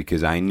lot, though,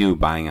 because I knew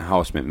buying a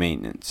house meant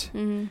maintenance.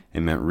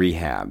 It meant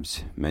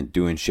rehabs. Meant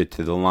doing shit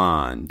to the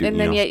lawn. And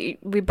then yet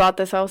we bought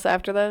this house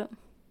after that?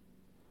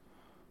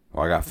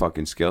 Well, I got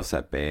fucking skill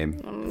set, babe.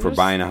 For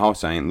buying a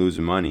house, I ain't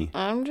losing money.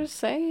 I'm just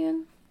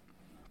saying.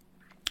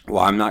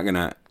 Well, I'm not going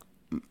to...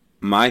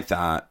 My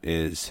thought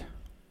is,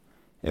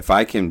 if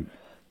I've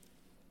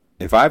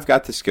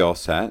got the skill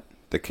set,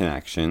 the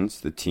connections,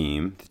 the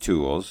team, the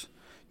tools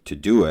to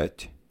do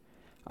it,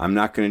 I'm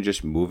not going to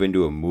just move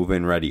into a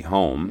move-in ready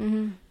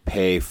home,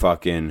 pay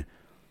fucking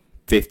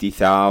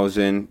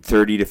 $50,000,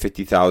 $30,000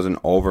 to $50,000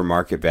 over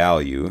market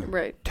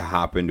value to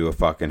hop into a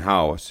fucking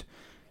house.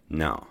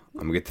 No,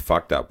 I'm going to get the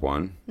fucked up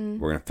one.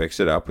 We're going to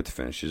fix it up with the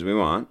finishes we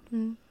want,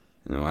 and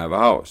then we'll have a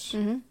house.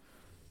 You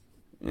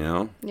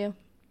know? Yeah.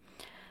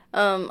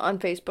 On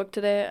Facebook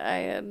today, I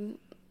had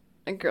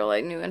a girl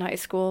I knew in high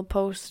school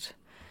post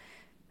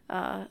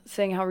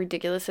saying how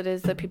ridiculous it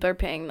is that people are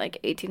paying like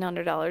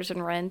 $1,800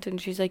 in rent,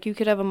 and she's like, "You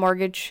could have a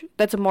mortgage.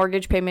 That's a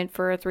mortgage payment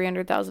for a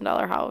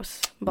 $300,000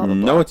 house." Blah blah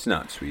blah. No, it's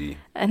not, sweetie.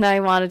 And I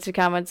wanted to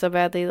comment so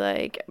badly,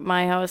 like,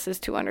 my house is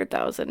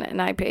 $200,000,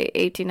 and I pay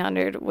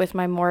 $1,800 with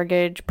my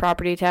mortgage,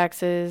 property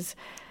taxes,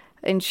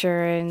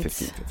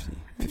 insurance.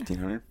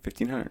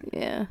 $1,500.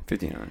 Yeah.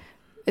 $1,500.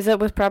 Is that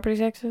with property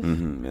taxes?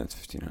 Yeah, it's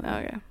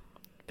 $1,500. Okay.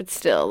 But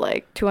still,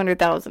 like,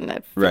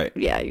 $200,000. Right.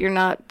 Yeah, you're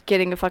not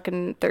getting a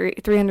fucking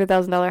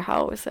 $300,000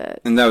 house at.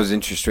 And that was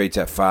interest rates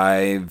at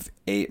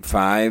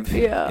 5.85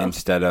 Yeah.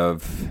 instead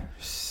of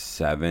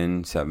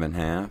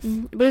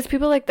 7.5. But it's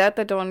people like that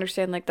don't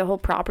understand, like, the whole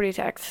property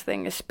tax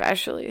thing,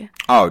 especially.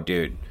 Oh,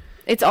 dude.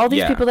 It's all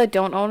these people that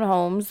don't own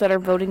homes that are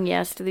voting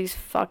yes to these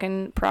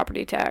fucking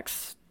property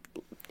tax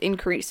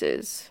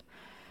increases.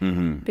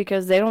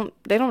 Because they don't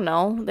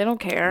know. They don't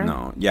care.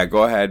 No. Yeah,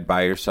 go ahead,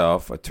 buy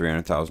yourself a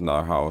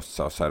 $300,000 house,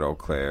 Southside Eau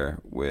Claire,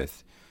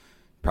 with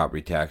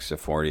property tax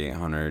of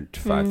 $4,800 to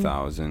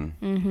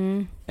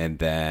 $5,000. And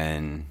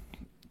then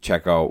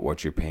check out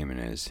what your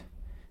payment is.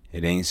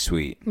 It ain't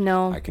sweet.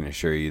 No. I can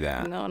assure you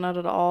that. No, not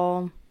at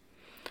all.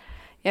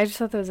 Yeah, I just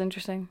thought that was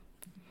interesting.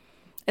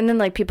 And then,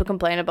 like, people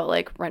complain about,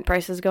 like, rent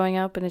prices going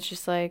up, and it's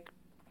just like,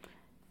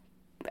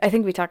 I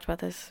think we talked about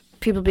this.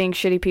 People being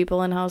shitty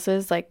people in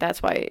houses, like,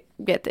 that's why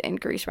you get the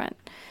increased rent.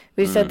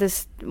 We just had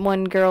this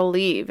one girl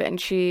leave,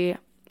 and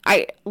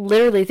I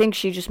literally think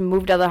she just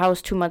moved out of the house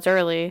 2 months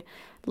early,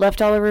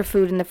 left all of her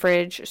food in the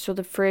fridge, so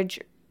the fridge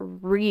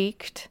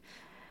reeked.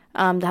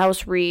 The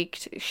house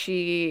reeked.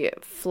 She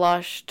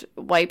flushed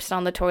wipes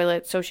down the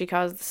toilet, so she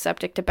caused the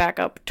septic to back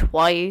up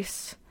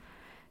twice.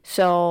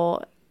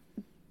 So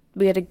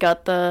we had to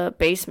gut the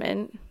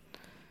basement,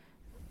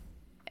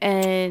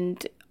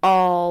 and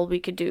all we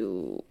could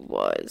do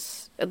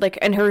was, like,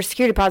 and her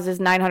security deposit is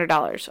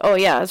 $900. Oh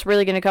yeah, it's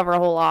really gonna cover a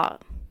whole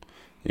lot.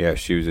 Yeah,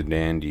 she was a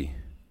dandy.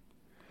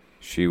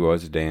 She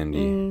was a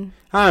dandy.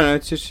 I don't know,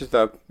 it's just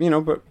but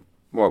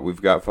what,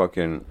 we've got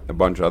fucking a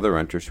bunch of other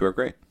renters who are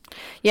great.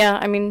 Yeah,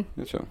 I mean,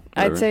 So,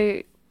 I'd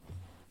say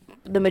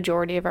the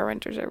majority of our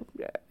renters are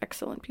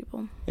excellent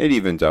people. it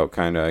evens out,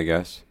 kind of, I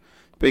guess.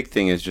 Big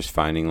thing is just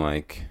finding,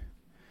 like,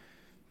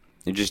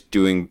 you're just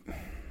doing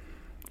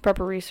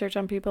Proper research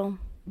on people.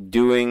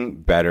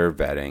 Doing better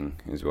vetting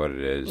is what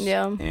it is.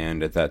 Yeah.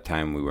 And at that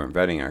time, we weren't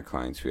vetting our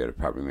clients. We had a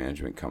property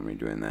management company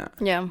doing that.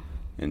 Yeah.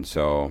 And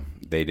so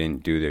they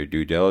didn't do their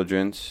due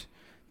diligence.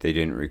 They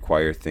didn't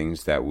require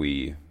things that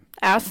we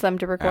Ask them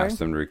to require. asked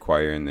them to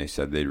require, and they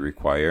said they'd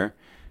require.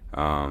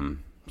 So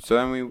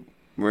then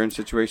we're in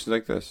situations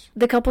like this.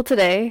 The couple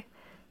today,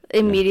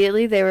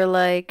 immediately they were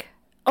like,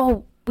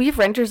 "Oh, we have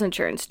renter's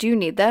insurance. Do you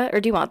need that,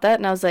 or do you want that?"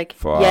 And I was like,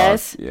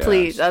 yes,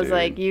 please. I was dude.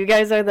 like, you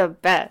guys are the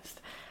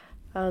best.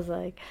 I was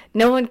like,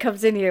 no one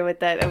comes in here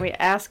with that, and we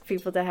ask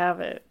people to have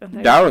it.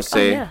 And I would like,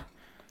 say oh, yeah.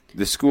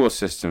 the school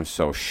system's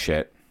so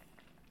shit.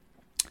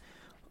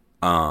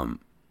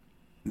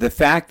 The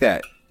fact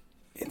that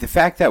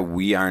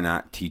we are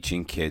not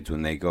teaching kids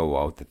when they go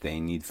out that they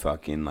need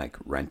fucking, like,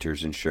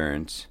 renter's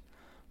insurance,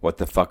 what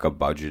the fuck a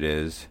budget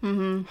is,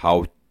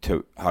 how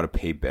to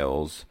pay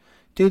bills.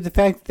 Dude, the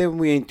fact that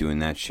we ain't doing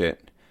that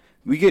shit.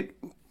 We get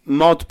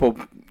multiple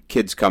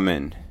kids come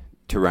in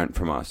to rent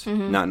from us,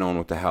 not knowing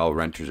what the hell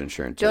renter's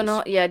insurance is. Don't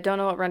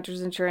know what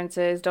renter's insurance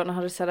is. Don't know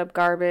how to set up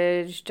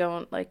garbage.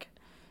 Don't know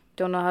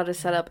how to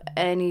set up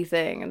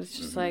anything. And it's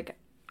just like,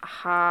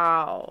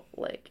 how?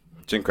 Like,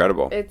 it's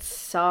incredible. it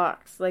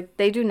sucks. Like,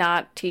 they do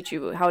not teach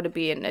you how to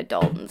be an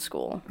adult in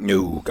school.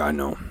 No, God,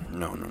 no.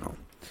 No.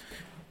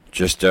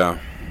 Just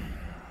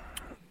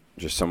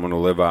someone to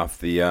live off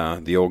the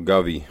old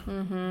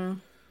govy.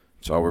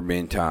 That's all we're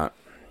being taught.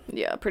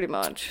 Yeah, pretty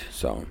much.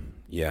 So,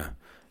 yeah.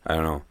 I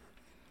don't know.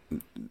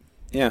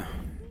 Yeah.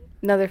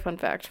 Another fun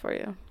fact for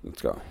you.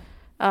 Let's go.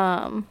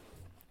 I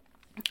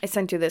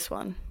sent you this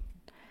one.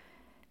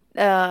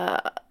 Do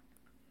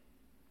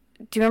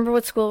you remember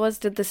what school it was?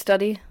 Did the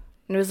study?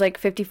 And it was like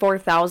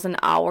 54,000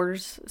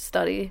 hours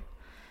study.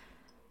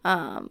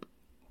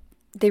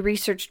 They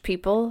researched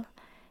people,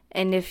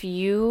 and if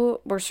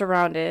you were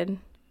surrounded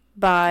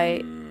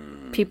by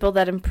people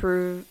that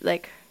improve,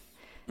 like,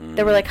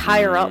 they were like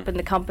higher up in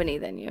the company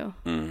than you.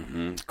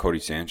 Cody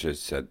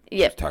Sanchez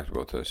talked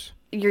about this.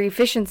 Your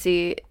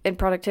efficiency and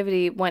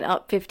productivity went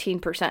up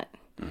 15%.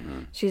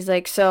 She's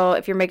like, so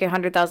if you're making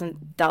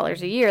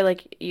 $100,000 a year,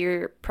 like,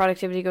 your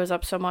productivity goes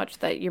up so much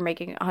that you're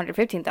making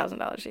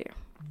 $115,000 a year.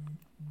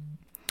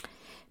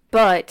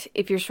 But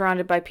if you're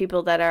surrounded by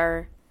people that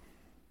are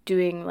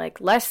doing,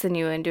 like, less than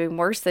you and doing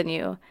worse than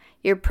you,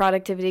 your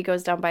productivity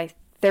goes down by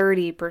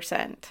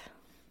 30%.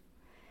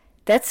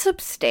 That's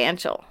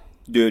substantial.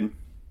 Dude,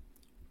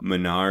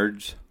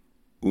 Menards,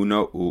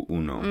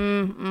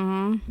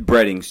 uno.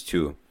 Breadings,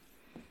 too.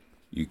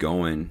 You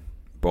go in.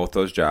 Both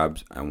those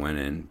jobs, I went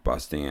in,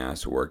 busting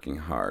ass, working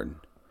hard.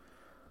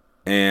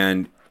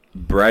 And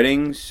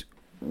Breadings,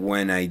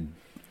 when I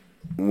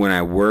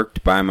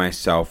worked by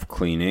myself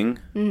cleaning,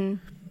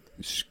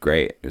 it's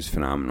great. It was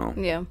phenomenal.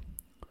 Yeah.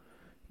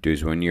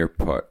 Dude, when you're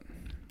put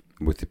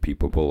with the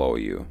people below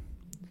you,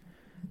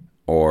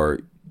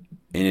 and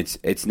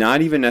it's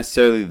not even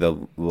necessarily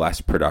the less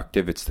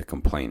productive, it's the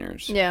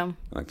complainers. Yeah.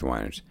 Like the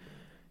whiners.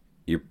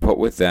 You're put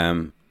with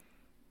them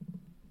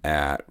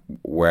at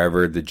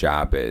wherever the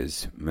job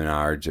is.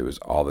 Menards, it was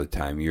all the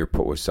time. You're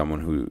put with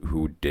someone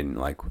who didn't,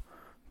 like,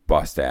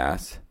 bust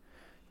ass.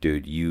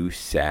 Dude, you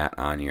sat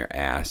on your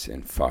ass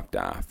and fucked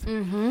off.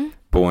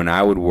 But when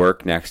I would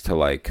work next to,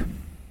 like,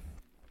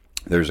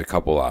 there's a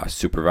couple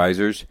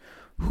supervisors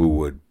who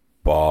would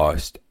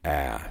bust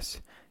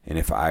ass. And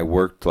if I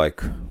worked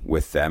like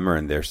with them or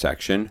in their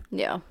section,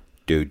 Yeah.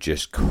 dude,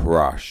 just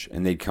crush.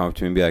 And they'd come up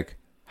to me and be like,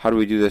 how do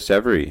we do this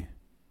every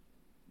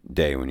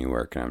day when you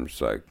work? And I'm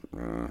just like,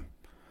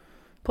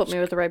 put me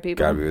with the right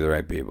people. gotta be with the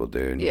right people,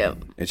 dude. Yeah.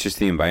 It's just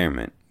the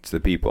environment. It's the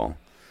people.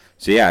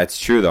 So yeah, it's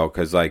true though,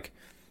 because like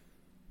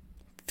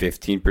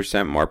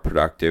 15% more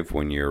productive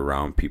when you're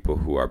around people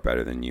who are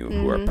better than you,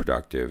 who are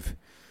productive.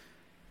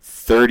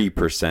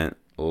 30%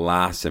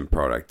 loss in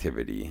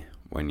productivity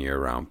when you're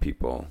around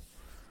people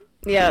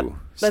who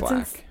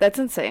slack. That's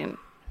insane.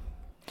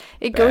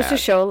 It goes to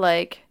show,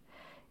 like,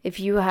 if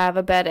you have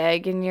a bad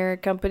egg in your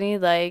company,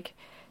 like,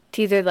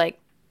 to either, like,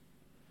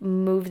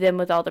 move them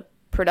with all the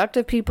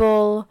productive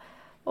people,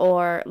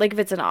 or, like, if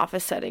it's an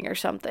office setting or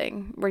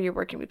something where you're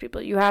working with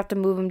people, you have to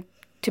move them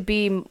to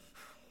be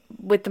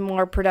with the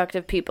more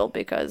productive people,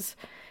 because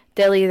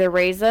they'll either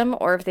raise them,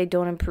 or if they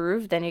don't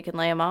improve, then you can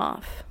lay them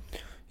off.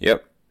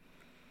 Yep.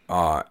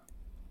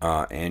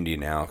 Andy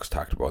and Alex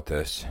talked about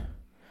this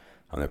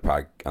on the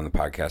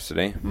podcast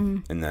today,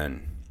 and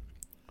then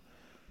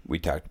we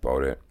talked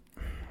about it.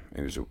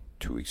 It was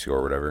 2 weeks ago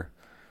or whatever,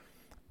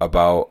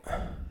 about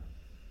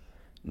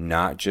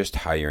not just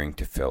hiring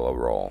to fill a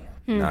role,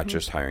 not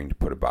just hiring to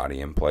put a body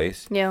in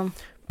place,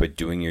 but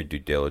doing your due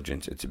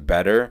diligence. It's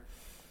better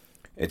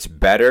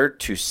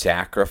to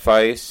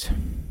sacrifice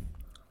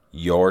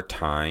your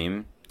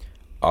time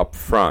up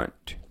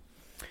front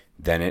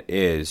than it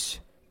is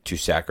to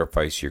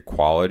sacrifice your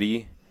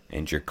quality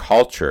and your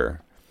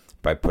culture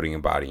by putting a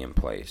body in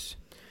place.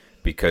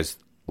 Because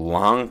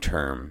long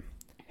term,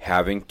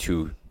 having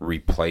to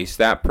replace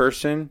that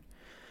person,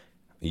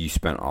 you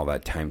spent all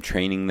that time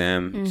training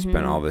them, you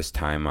spent all this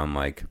time on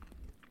like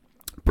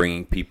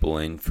bringing people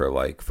in for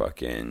like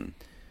fucking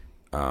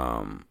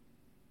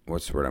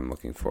what's the word I'm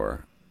looking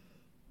for,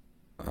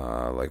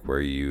 like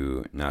where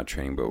you not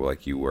training but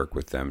like you work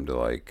with them to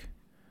like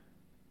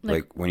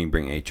when you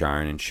bring HR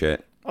in and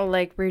shit. Oh,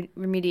 like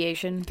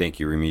remediation. Thank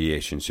you,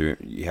 remediation. So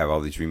you have all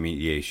these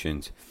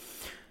remediations.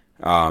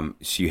 So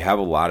you have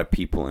a lot of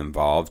people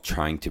involved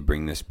trying to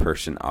bring this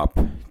person up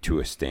to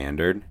a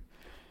standard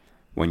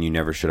when you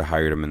never should have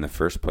hired them in the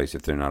first place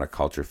if they're not a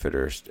culture fit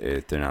or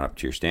if they're not up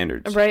to your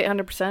standards. Right,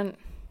 100%.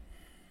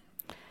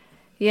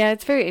 Yeah,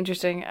 it's very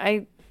interesting.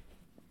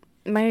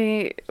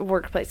 My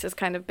workplace has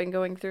kind of been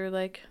going through,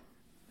 like,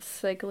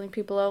 cycling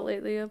people out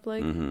lately of,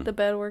 like, the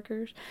bad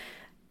workers.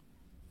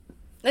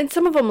 And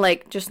some of them,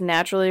 like, just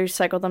naturally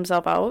cycle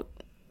themselves out,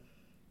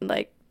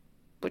 like,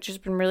 which has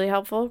been really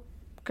helpful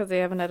because they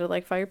haven't had to,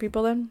 like, fire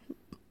people then.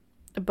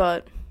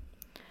 But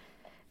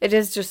it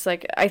is just,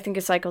 like, I think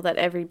a cycle that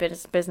every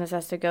business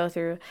has to go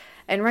through.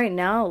 And right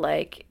now,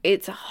 like,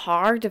 it's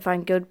hard to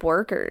find good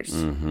workers.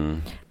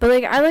 But,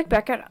 like, I look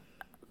back at,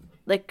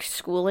 like,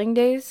 schooling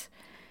days.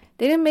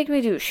 They didn't make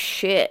me do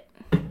shit.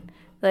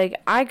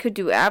 Like, I could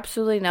do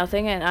absolutely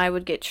nothing, and I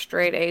would get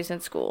straight A's in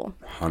school.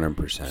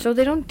 100%. So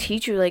they don't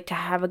teach you, like, to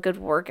have a good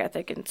work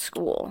ethic in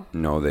school.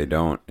 No, they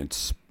don't.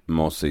 It's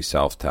mostly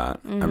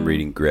self-taught. I'm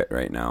reading Grit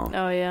right now.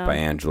 Oh, yeah. By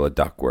Angela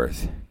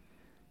Duckworth.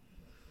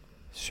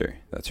 Sure,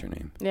 that's her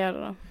name. Yeah, I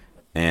don't know.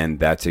 And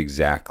that's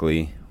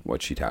exactly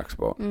what she talks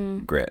about.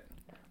 Grit.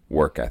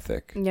 Work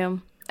ethic. Yeah.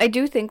 I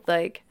do think,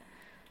 like,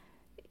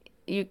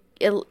 you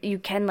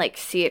can, like,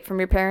 see it from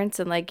your parents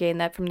and, like, gain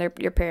that from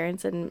your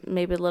parents and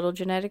maybe a little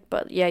genetic,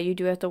 but yeah, you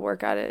do have to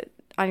work at it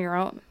on your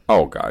own.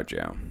 Oh God,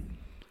 yeah.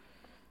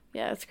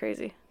 Yeah, it's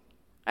crazy.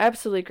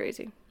 Absolutely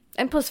crazy.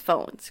 And plus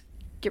phones.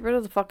 Get rid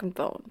of the fucking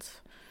phones.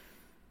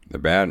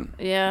 They're bad.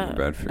 Yeah.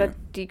 They're bad for you.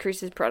 That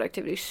decreases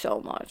productivity so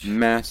much.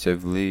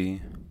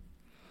 Massively.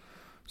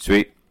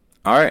 Sweet.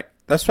 All right.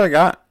 That's what I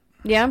got.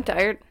 Yeah, I'm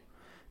tired.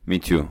 Me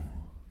too.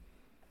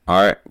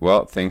 All right.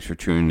 Well, thanks for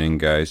tuning in,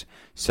 guys.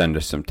 Send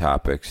us some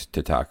topics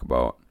to talk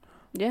about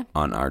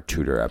on our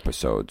tutor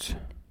episodes.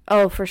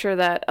 Oh, for sure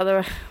that.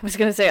 Otherwise, I was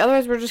going to say,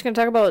 otherwise we're just going to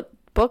talk about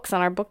books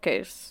on our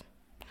bookcase.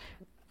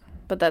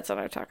 But that's on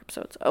our talk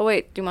episodes. Oh,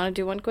 wait. Do you want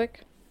to do one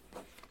quick?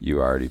 You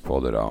already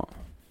pulled it out.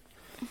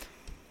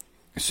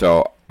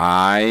 So,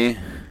 I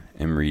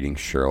am reading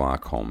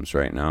Sherlock Holmes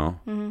right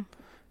now. And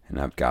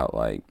I've got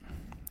like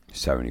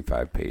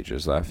 75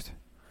 pages left.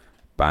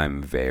 But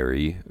I'm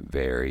very,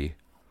 very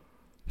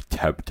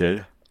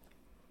tempted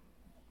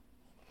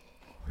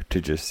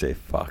to just say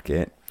fuck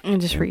it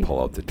and just read.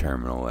 Pull up the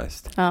terminal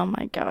list. Oh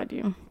my god,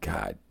 you.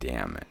 God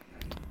damn it.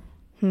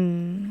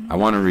 I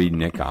want to read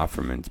Nick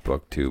Offerman's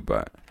book too,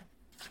 but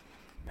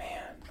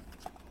man,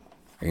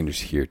 I can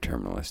just hear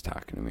terminal list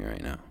talking to me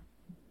right now.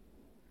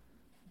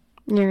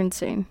 You're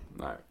insane.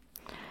 All right.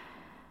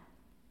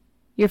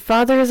 Your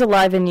father is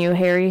alive in you,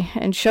 Harry,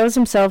 and shows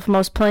himself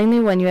most plainly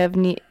when you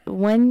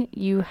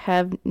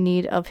have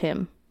need of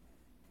him.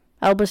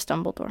 Albus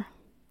Dumbledore.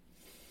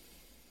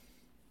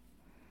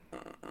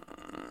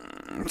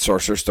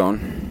 Sorcerer's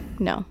Stone?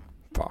 No.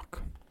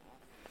 Fuck.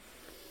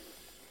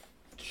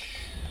 Do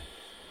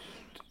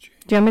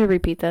you want me to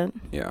repeat that?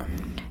 Yeah.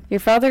 Your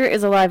father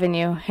is alive in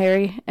you,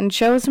 Harry, and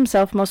shows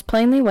himself most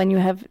plainly when you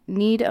have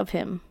need of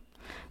him.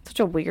 Such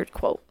a weird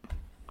quote.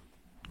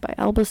 By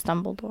Albus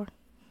Dumbledore.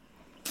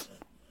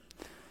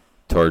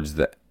 Towards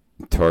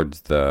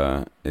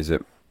the, is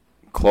it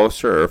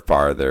closer or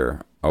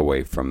farther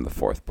away from the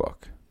fourth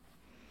book?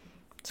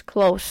 It's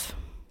close.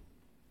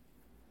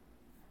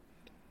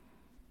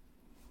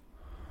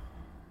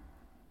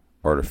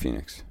 Order of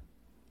Phoenix.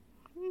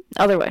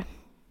 Other way.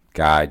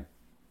 God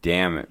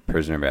damn it.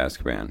 Prisoner of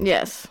Azkaban.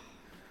 Yes.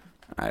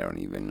 I don't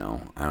even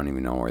know. I don't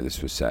even know where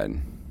this was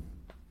said.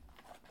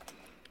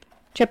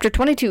 Chapter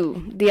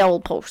 22, The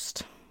Owl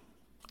Post.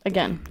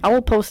 Again.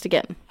 Owl Post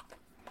again.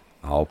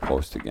 I'll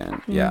post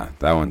again. Yeah,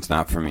 that one's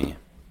not for me.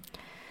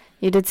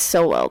 You did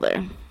so well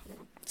there.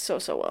 So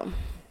well.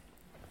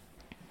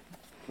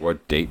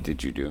 What date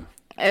did you do?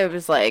 It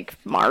was like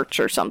March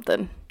or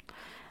something.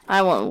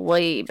 I went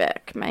way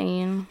back,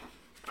 man.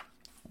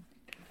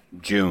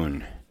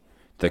 June.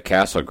 The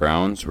castle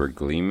grounds were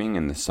gleaming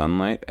in the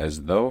sunlight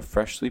as though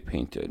freshly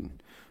painted.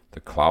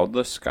 The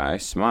cloudless sky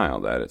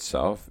smiled at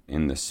itself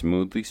in the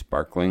smoothly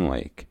sparkling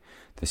lake.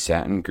 The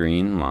satin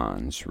green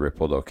lawns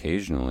rippled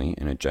occasionally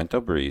in a gentle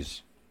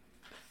breeze.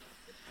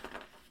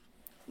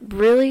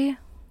 Really?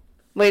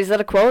 Wait, is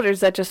that a quote or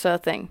is that just a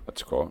thing?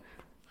 That's cool.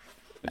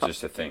 It's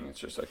just a thing. It's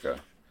just like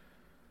a...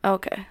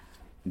 Okay.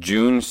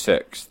 June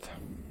 6th.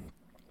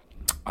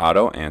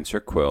 Auto answer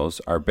quills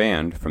are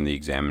banned from the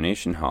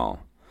examination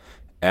hall,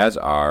 as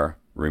are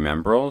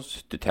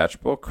remembrals,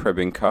 detachable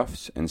cribbing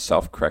cuffs, and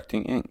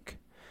self-correcting ink.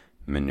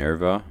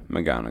 Minerva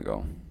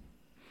McGonagall.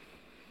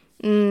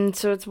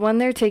 So it's when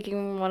they're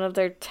taking one of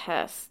their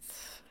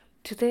tests.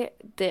 Do they?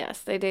 Yes,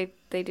 they do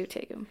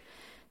take them.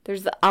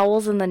 There's the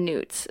owls and the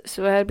newts.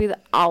 So it had to be the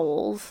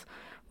owls,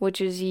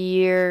 which is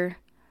year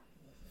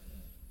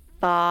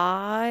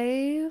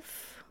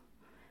 5.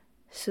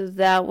 So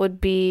that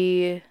would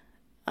be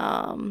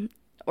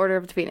Order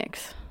of the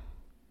Phoenix.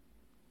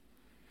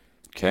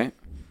 Okay.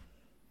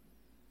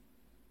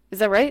 Is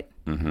that right?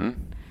 Mm-hmm.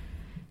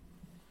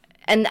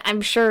 And I'm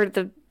sure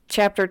the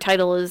chapter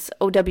title is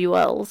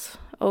OWLs.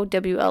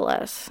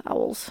 OWLS.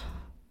 Owls.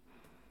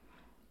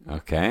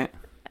 Okay.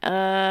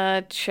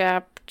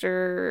 Chapter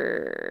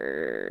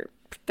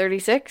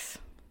 36?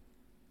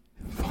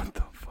 What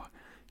the fuck?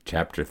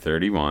 Chapter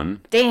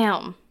 31.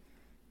 Damn.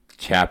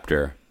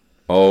 Chapter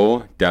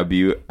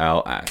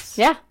OWLS.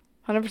 Yeah,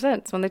 100%.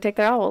 It's when they take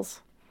their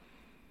owls.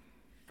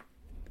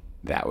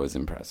 That was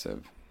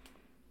impressive.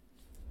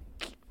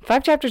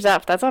 5 chapters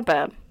up. That's not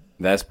bad.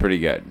 That's pretty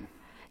good.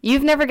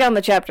 You've never gotten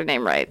the chapter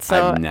name right,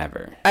 so... I've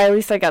never. At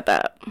least I got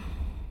that.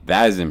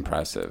 That is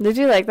impressive. Did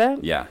you like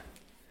that? Yeah.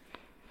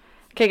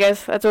 Okay,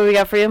 guys. That's what we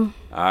got for you.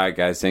 All right,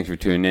 guys. Thanks for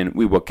tuning in.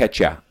 We will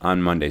catch ya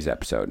on Monday's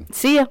episode.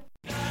 See ya.